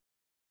or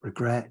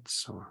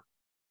regrets or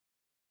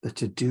the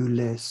to-do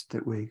list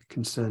that we're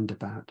concerned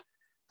about.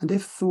 And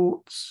if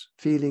thoughts,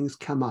 feelings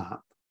come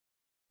up,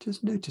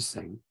 just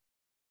noticing,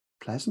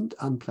 pleasant,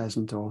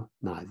 unpleasant, or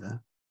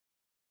neither.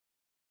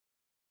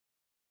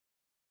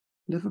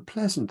 And if a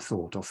pleasant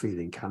thought or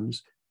feeling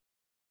comes,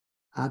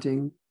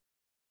 adding,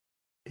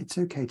 it's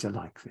okay to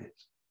like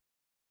this.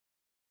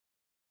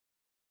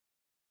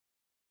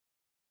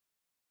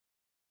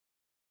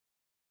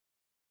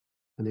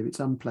 And if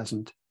it's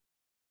unpleasant,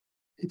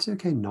 it's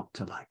okay not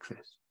to like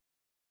this.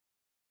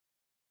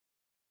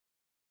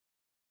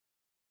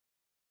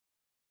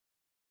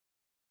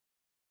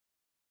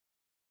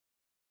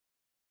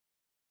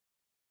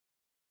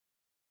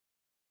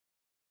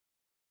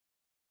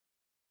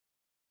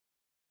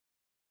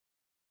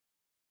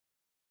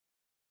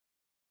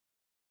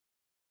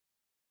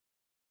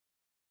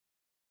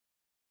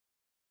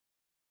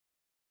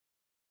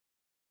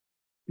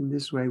 In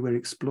this way, we're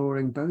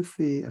exploring both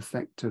the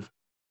effect of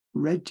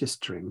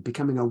registering,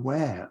 becoming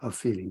aware of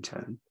feeling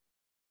tone,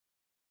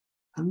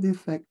 and the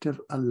effect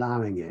of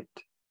allowing it.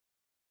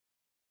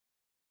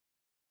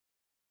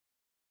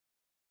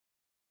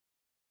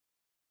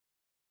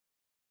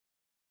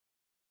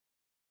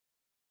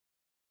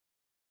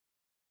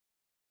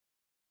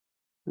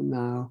 And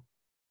now,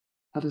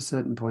 at a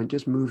certain point,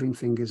 just moving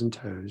fingers and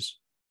toes,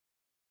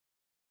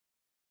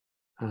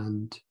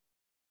 and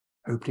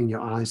opening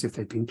your eyes if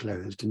they've been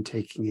closed and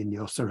taking in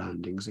your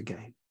surroundings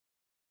again.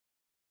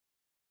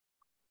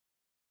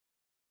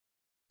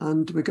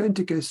 And we're going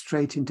to go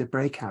straight into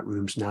breakout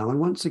rooms now.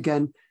 And once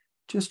again,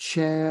 just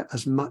share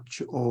as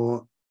much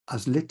or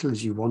as little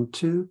as you want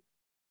to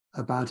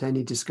about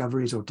any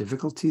discoveries or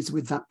difficulties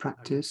with that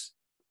practice.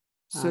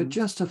 So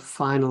just a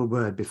final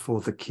word before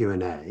the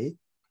Q&A.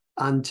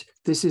 And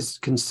this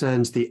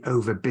concerns the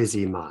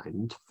over-busy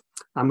mind.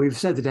 And we've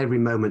said that every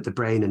moment the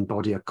brain and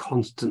body are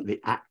constantly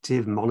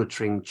active,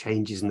 monitoring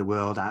changes in the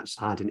world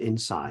outside and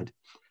inside.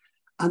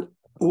 And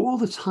all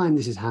the time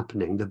this is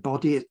happening, the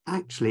body is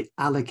actually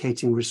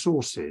allocating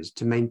resources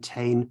to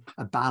maintain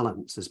a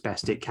balance as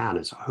best it can,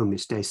 as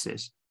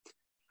homeostasis.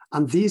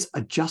 And this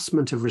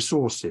adjustment of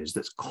resources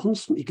that's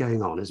constantly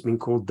going on has been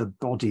called the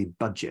body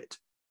budget.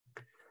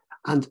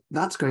 And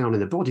that's going on in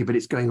the body, but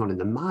it's going on in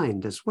the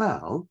mind as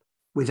well,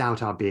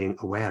 without our being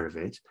aware of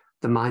it.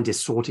 The mind is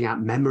sorting out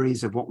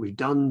memories of what we've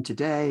done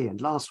today and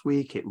last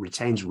week. It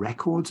retains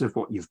records of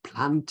what you've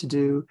planned to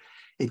do.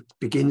 It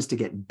begins to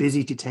get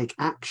busy to take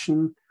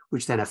action,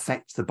 which then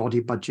affects the body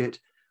budget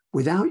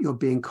without your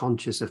being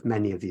conscious of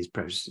many of these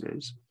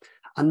processes.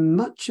 And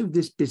much of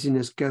this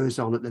busyness goes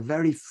on at the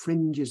very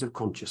fringes of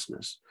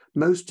consciousness.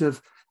 Most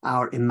of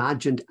our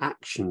imagined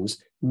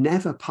actions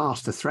never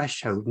pass the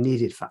threshold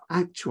needed for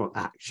actual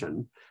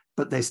action,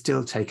 but they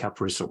still take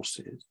up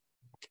resources.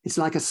 It's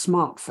like a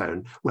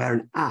smartphone where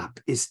an app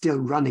is still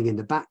running in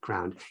the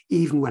background,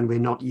 even when we're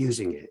not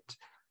using it.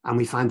 And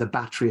we find the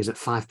battery is at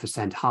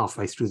 5%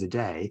 halfway through the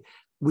day.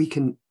 We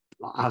can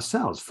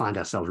ourselves find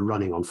ourselves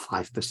running on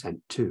 5%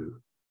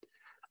 too.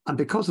 And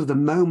because of the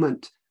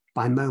moment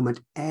by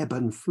moment ebb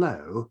and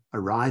flow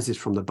arises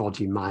from the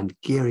body mind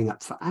gearing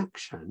up for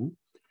action,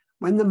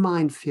 when the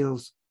mind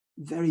feels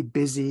very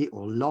busy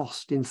or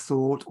lost in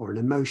thought or an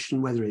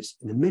emotion, whether it's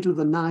in the middle of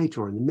the night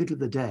or in the middle of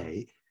the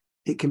day,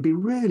 it can be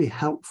really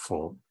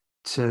helpful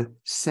to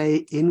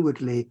say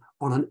inwardly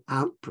on an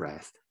out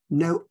breath,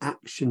 no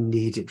action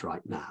needed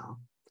right now.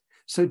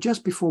 So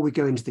just before we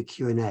go into the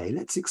Q&A,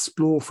 let's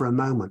explore for a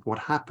moment what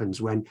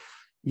happens when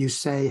you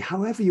say,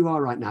 however you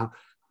are right now,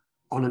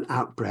 on an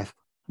out breath,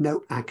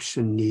 no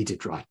action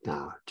needed right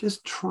now.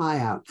 Just try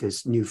out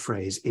this new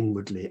phrase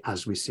inwardly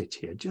as we sit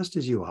here, just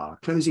as you are,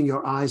 closing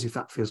your eyes if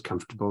that feels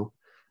comfortable,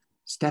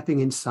 stepping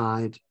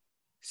inside,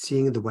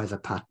 seeing the weather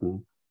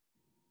pattern,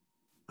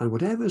 and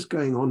whatever's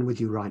going on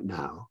with you right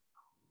now,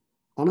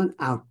 on an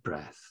out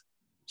breath,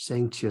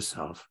 saying to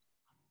yourself,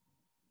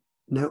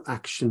 no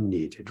action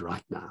needed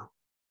right now.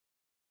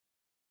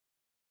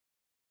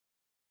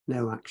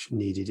 No action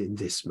needed in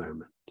this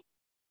moment.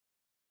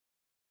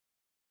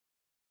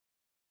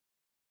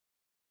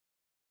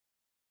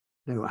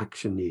 No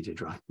action needed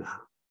right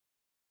now.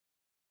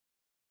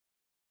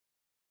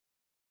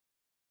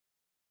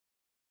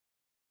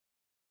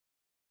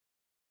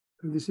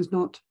 This is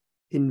not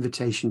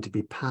invitation to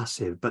be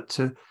passive, but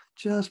to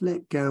just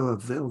let go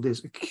of all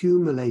these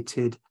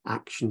accumulated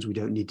actions we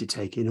don't need to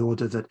take in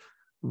order that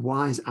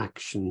wise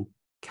action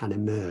can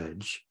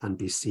emerge and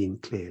be seen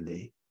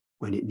clearly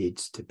when it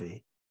needs to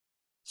be.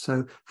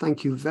 So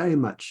thank you very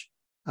much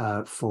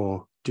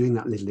for doing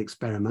that little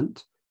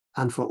experiment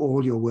and for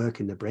all your work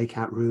in the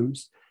breakout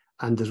rooms.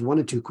 And there's 1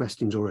 or 2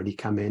 questions already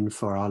come in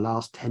for our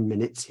last 10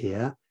 minutes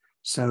here.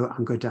 So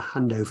I'm going to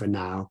hand over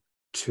now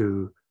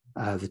to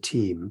the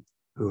team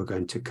who are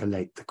going to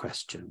collate the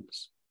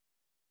questions.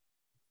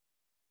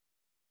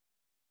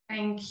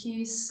 Thank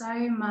you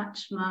so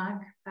much,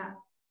 Mark.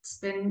 That's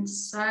been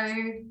so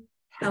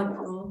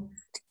helpful,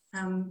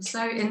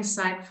 so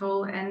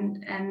insightful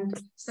and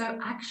so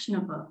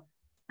actionable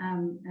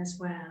as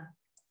well.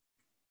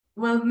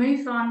 We'll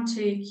move on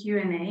to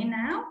Q&A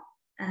now.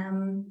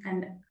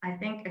 And I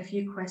think a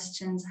few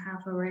questions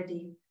have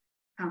already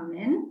come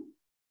in.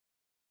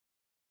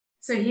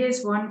 So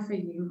here's one for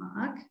you,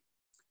 Mark.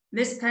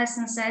 This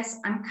person says,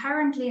 I'm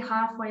currently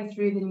halfway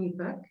through the new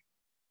book,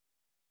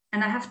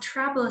 and I have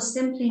trouble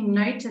simply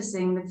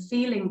noticing the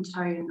feeling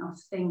tone of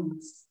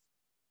things.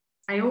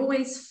 I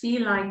always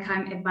feel like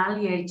I'm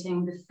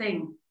evaluating the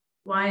thing.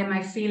 Why am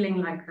I feeling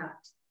like that?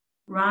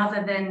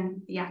 Rather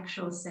than the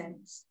actual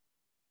sense.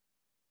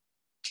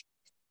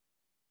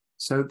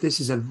 So this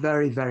is a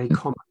very, very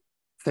common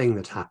thing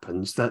that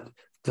happens, that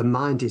the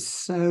mind is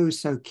so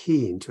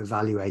keen to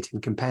evaluate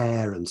and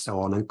compare and so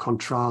on and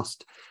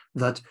contrast,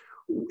 that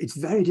it's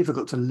very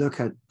difficult to look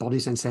at body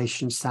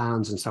sensations,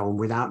 sounds and so on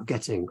without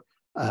getting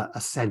a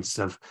sense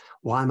of,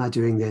 why am I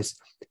doing this?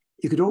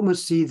 You could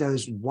almost see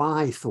those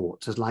why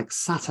thoughts as like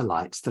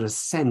satellites that are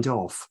sent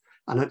off,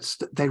 and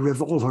they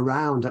revolve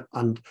around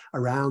and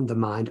around the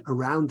mind,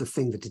 around the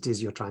thing that it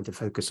is you're trying to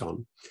focus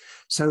on.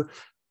 So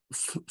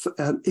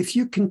if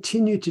you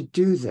continue to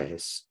do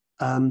this,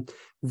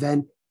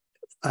 then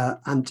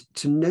and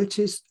to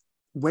notice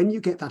when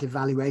you get that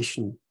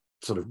evaluation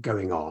sort of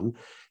going on,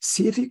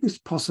 see if it's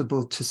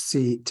possible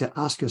to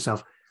ask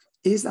yourself,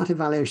 is that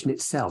evaluation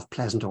itself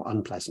pleasant or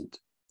unpleasant?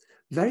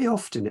 Very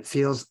often it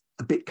feels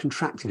a bit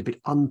contracted, a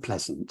bit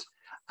unpleasant,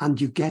 and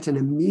you get an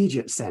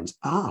immediate sense,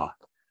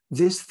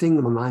 this thing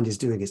that my mind is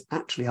doing is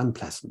actually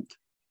unpleasant.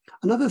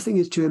 Another thing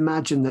is to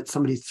imagine that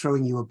somebody's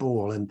throwing you a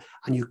ball and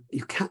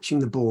you're catching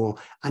the ball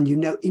and you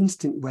know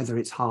instant whether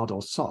it's hard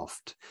or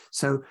soft.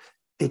 So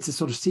it's a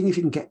sort of seeing if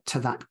you can get to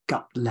that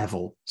gut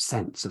level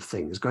sense of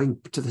things, going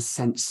to the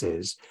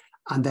senses.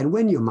 And then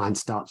when your mind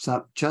starts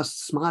up,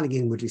 just smiling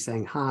inwardly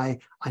saying, hi,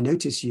 I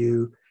notice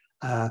you.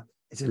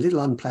 It's a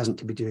little unpleasant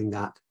to be doing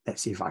that.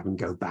 Let's see if I can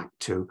go back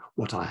to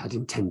what I had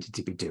intended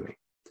to be doing.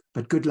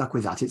 But good luck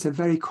with that. It's a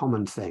very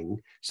common thing.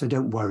 So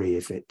don't worry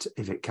if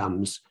it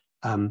comes.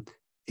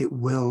 It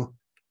will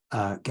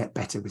get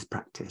better with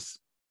practice.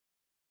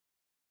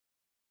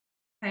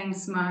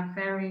 Thanks, Mark.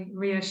 Very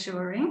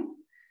reassuring.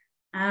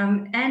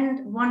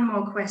 And one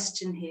more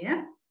question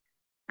here.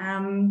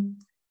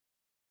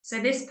 So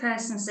this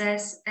person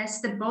says,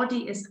 as the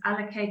body is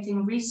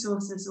allocating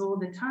resources all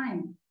the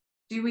time,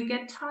 do we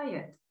get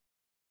tired?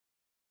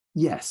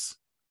 Yes.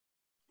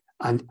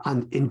 And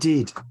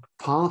indeed,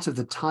 part of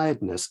the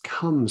tiredness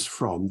comes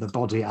from the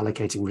body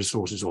allocating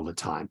resources all the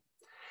time.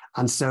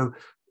 And so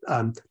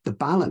the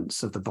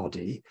balance of the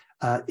body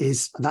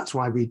that's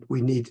why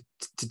we need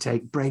to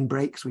take brain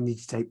breaks. We need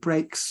to take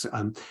breaks.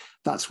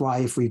 That's why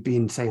if we've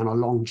been, say, on a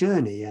long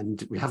journey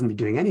and we haven't been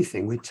doing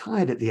anything, we're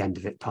tired at the end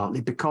of it,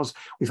 partly because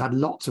we've had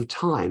lots of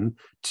time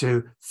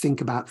to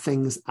think about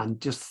things,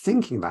 and just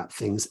thinking about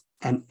things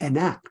and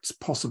enacts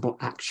possible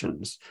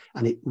actions.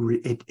 And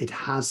it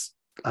has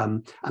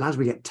And as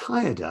we get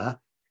tireder,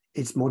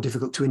 it's more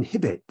difficult to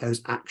inhibit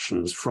those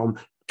actions from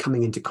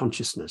coming into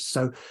consciousness.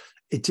 So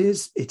it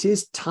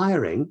is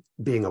tiring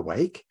being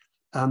awake.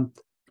 And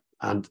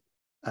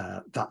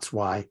that's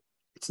why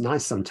it's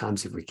nice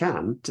sometimes, if we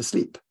can, to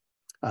sleep.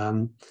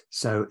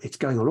 So it's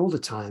going on all the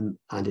time,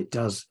 and it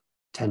does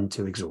tend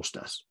to exhaust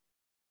us.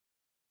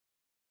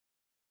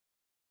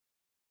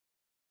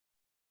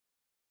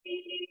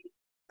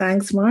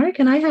 Thanks, Mark.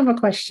 And I have a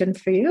question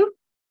for you.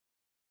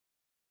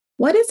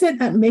 What is it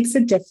that makes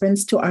a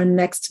difference to our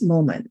next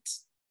moment?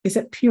 Is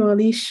it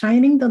purely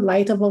shining the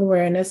light of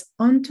awareness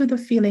onto the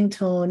feeling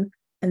tone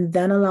and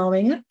then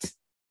allowing it?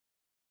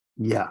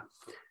 Yeah.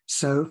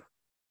 So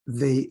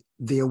the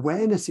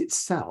awareness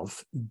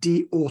itself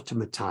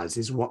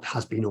de-automatizes what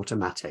has been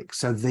automatic.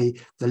 So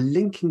the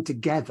linking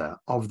together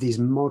of these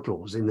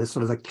models in this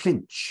sort of a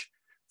clinch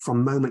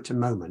from moment to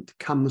moment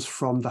comes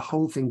from the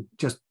whole thing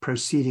just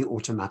proceeding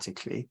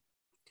automatically.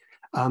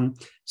 When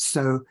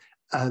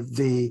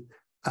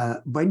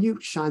you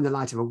shine the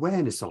light of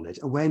awareness on it,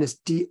 awareness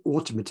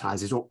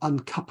de-automatizes or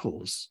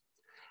uncouples.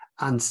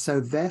 And so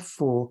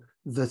therefore,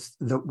 the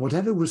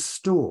whatever was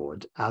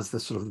stored as the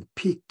sort of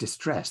peak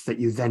distress that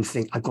you then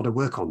think, I've got to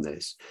work on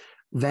this,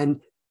 then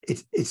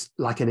it's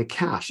like in a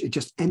cache, it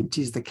just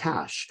empties the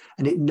cache,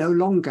 and it no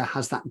longer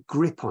has that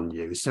grip on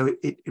you. So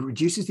it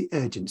reduces the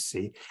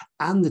urgency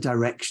and the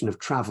direction of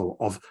travel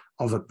of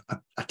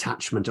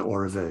attachment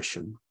or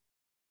aversion.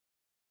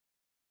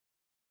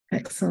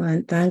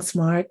 Excellent. Thanks,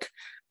 Mark.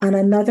 And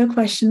another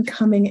question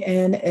coming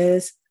in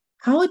is,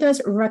 how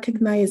does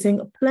recognizing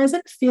a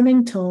pleasant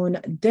feeling tone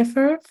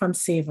differ from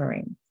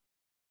savoring?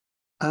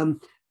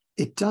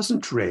 It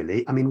doesn't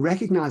really. I mean,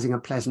 recognizing a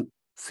pleasant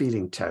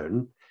feeling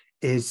tone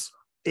is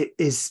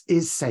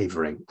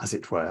savoring, as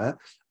it were,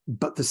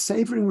 but the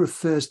savoring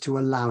refers to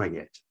allowing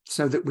it,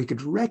 so that we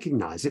could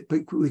recognize it,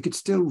 but we could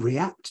still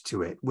react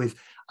to it with,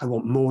 I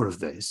want more of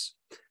this.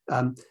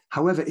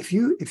 However, if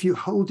you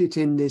hold it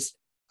in this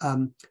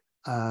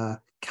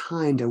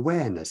kind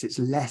awareness, it's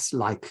less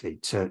likely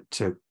to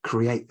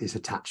create this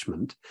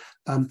attachment.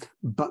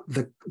 But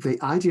the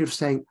idea of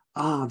saying,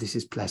 this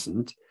is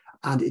pleasant,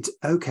 and it's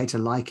okay to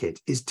like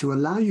it, is to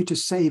allow you to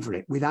savor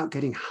it without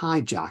getting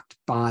hijacked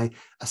by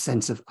a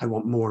sense of, I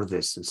want more of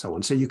this, and so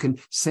on. So you can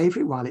savor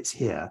it while it's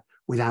here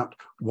without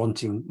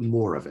wanting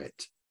more of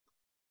it.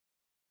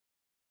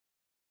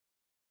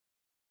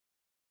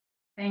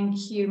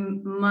 Thank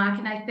you, Mark.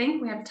 And I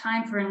think we have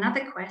time for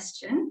another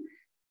question.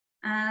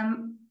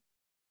 Can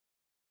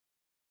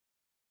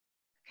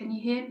you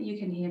hear me? You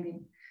can hear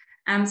me.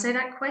 So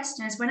that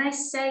question is, when I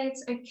say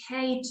it's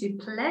okay to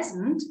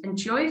pleasant and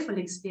joyful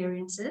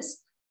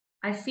experiences,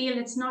 I feel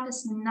it's not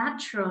as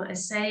natural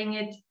as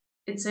saying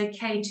it's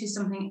okay to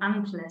something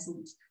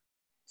unpleasant.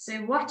 So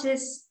what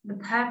is the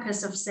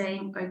purpose of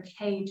saying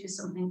okay to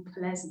something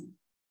pleasant?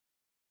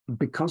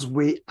 Because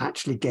we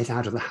actually get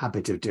out of the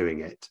habit of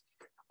doing it.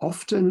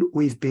 Often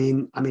we've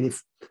been, I mean,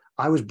 if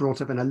I was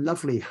brought up in a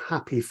lovely,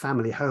 happy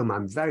family home,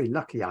 I'm very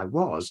lucky I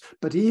was,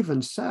 but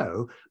even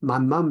so, my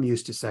mum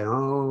used to say,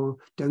 oh,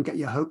 don't get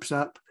your hopes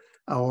up,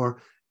 or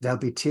there'll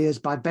be tears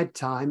by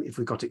bedtime if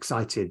we got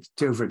excited,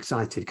 too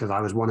overexcited, because I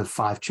was one of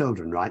 5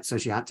 children, right? So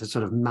she had to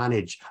sort of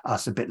manage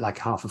us a bit like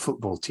half a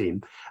football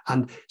team.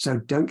 And so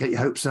don't get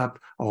your hopes up,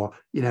 or,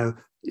 you know,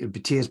 it'd be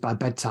tears by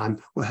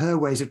bedtime, were her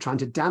ways of trying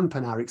to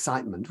dampen our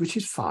excitement, which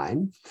is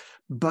fine.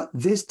 But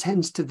this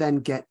tends to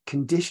then get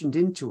conditioned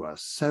into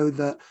us so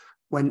that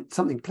when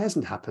something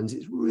pleasant happens,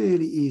 it's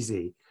really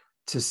easy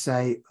to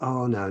say,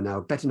 oh,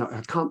 no, better not. I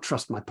can't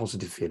trust my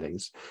positive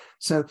feelings.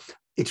 So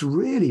it's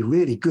really,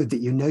 really good that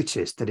you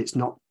notice that it's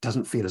not,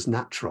 doesn't feel as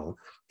natural.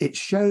 It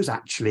shows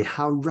actually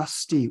how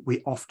rusty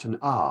we often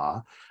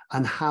are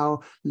and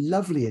how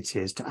lovely it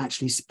is to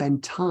actually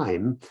spend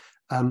time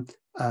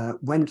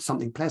when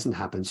something pleasant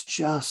happens,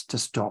 just to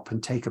stop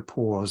and take a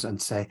pause and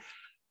say,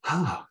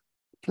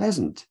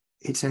 pleasant.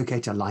 It's okay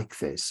to like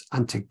this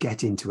and to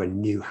get into a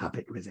new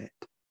habit with it.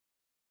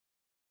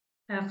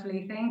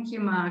 Lovely, thank you,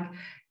 Mark.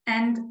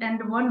 And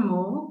one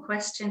more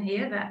question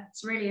here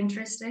that's really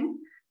interesting.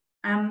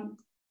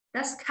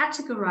 Does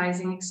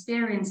categorizing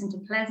experience into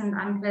pleasant,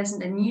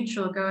 unpleasant, and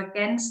neutral go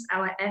against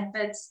our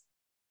efforts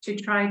to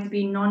try to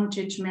be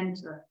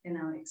non-judgmental in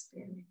our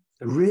experience?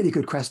 A really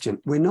good question.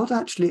 We're not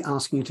actually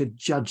asking you to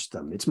judge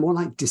them. It's more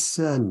like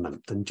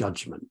discernment than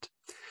judgment.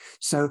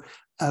 So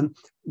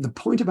the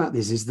point about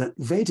this is that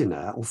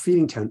Vedana, or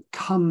feeling tone,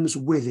 comes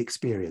with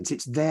experience.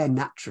 It's there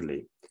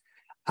naturally.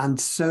 And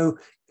so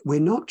we're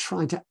not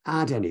trying to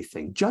add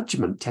anything.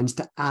 Judgment tends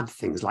to add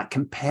things, like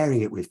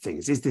comparing it with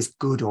things. Is this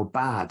good or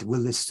bad?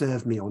 Will this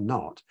serve me or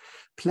not?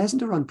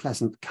 Pleasant or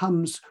unpleasant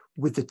comes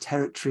with the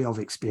territory of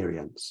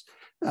experience.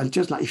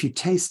 Just like if you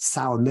taste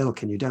sour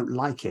milk and you don't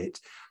like it,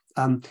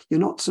 you're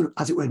not sort of,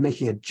 as it were,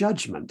 making a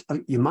judgment.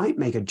 You might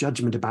make a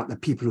judgment about the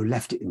people who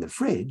left it in the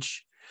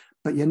fridge,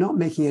 but you're not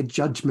making a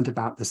judgment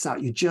about the sour.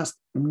 You just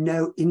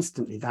know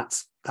instantly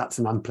that's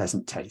an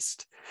unpleasant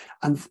taste.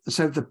 And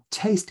so the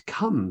taste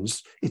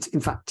comes, in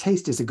fact,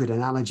 taste is a good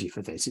analogy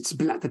for this. It's a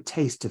bit like the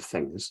taste of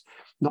things,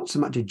 not so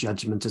much a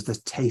judgment as the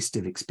taste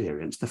of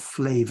experience, the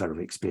flavor of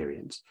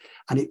experience.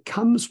 And it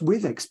comes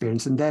with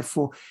experience. And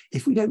therefore,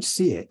 if we don't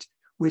see it,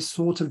 we're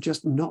sort of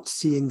just not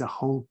seeing the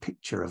whole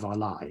picture of our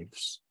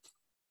lives.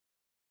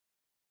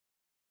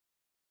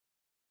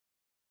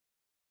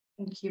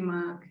 Thank you,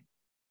 Mark.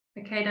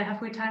 Makeda,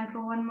 have we time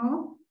for one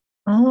more?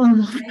 Oh,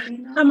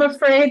 I'm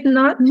afraid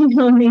not,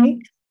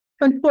 Leonie.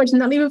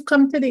 Unfortunately, we've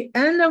come to the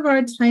end of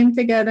our time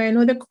together. I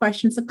know the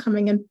questions are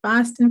coming in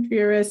fast and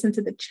furious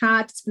into the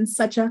chat. It's been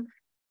such an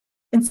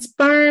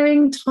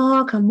inspiring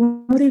talk, a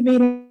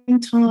motivating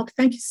talk.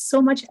 Thank you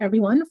so much,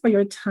 everyone, for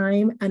your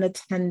time and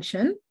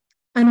attention.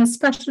 And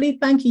especially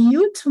thank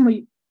you,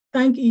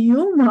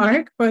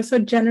 Mark, for so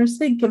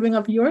generously giving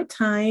of your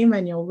time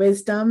and your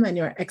wisdom and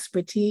your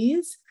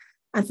expertise,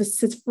 and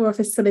for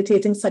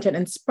facilitating such an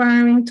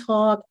inspiring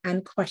talk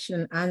and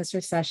question and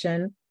answer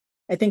session.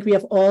 I think we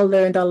have all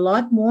learned a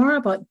lot more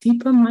about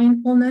deeper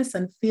mindfulness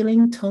and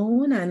feeling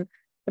tone, and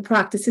the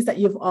practices that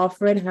you've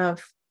offered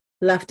have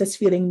left us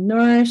feeling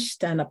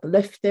nourished and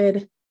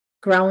uplifted,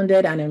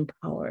 grounded and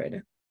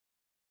empowered.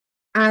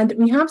 And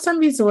we have some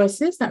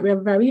resources that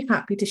we're very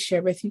happy to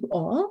share with you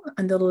all,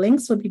 and the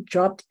links will be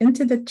dropped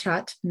into the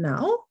chat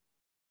now.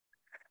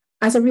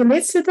 As it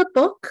relates to the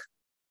book,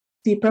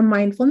 Deeper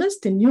Mindfulness,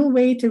 The New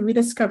Way to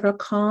Rediscover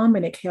Calm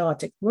in a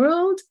Chaotic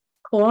World,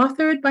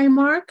 co-authored by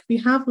Mark, we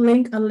have a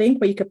link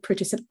where you could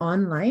purchase it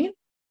online,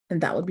 and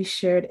that will be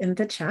shared in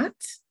the chat.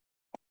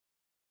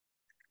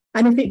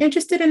 And if you're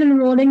interested in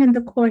enrolling in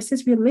the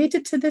courses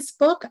related to this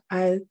book,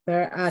 either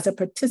as a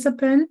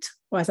participant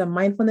or as a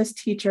mindfulness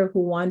teacher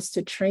who wants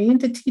to train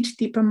to teach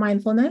deeper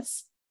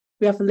mindfulness,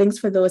 we have links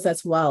for those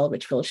as well,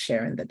 which we'll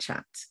share in the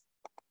chat.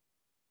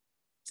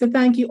 So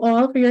thank you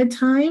all for your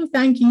time.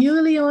 Thank you,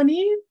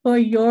 Leonie, for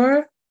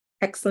your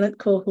excellent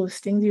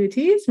co-hosting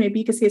duties.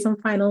 Maybe you could say some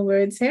final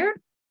words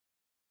here.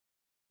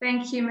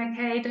 Thank you,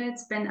 Makeda.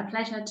 It's been a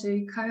pleasure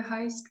to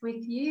co-host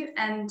with you.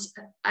 And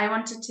I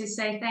wanted to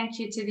say thank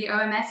you to the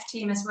OMF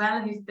team as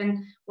well, who've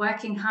been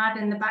working hard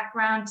in the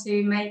background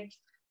to make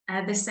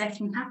this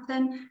session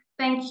happen.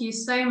 Thank you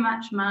so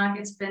much, Mark.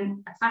 It's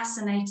been a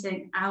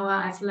fascinating hour.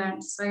 I've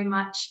learned so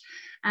much.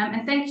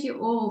 And thank you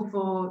all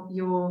for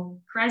your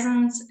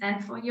presence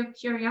and for your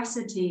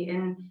curiosity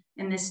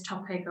in this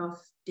topic of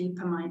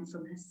deeper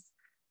mindfulness.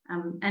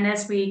 And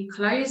as we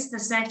close the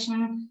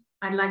session,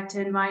 I'd like to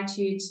invite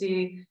you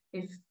to,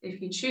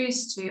 if you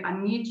choose, to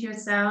unmute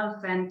yourself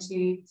and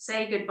to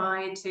say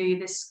goodbye to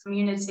this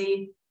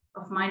community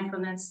of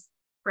mindfulness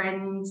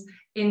friends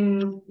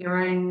in your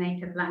own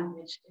native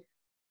language.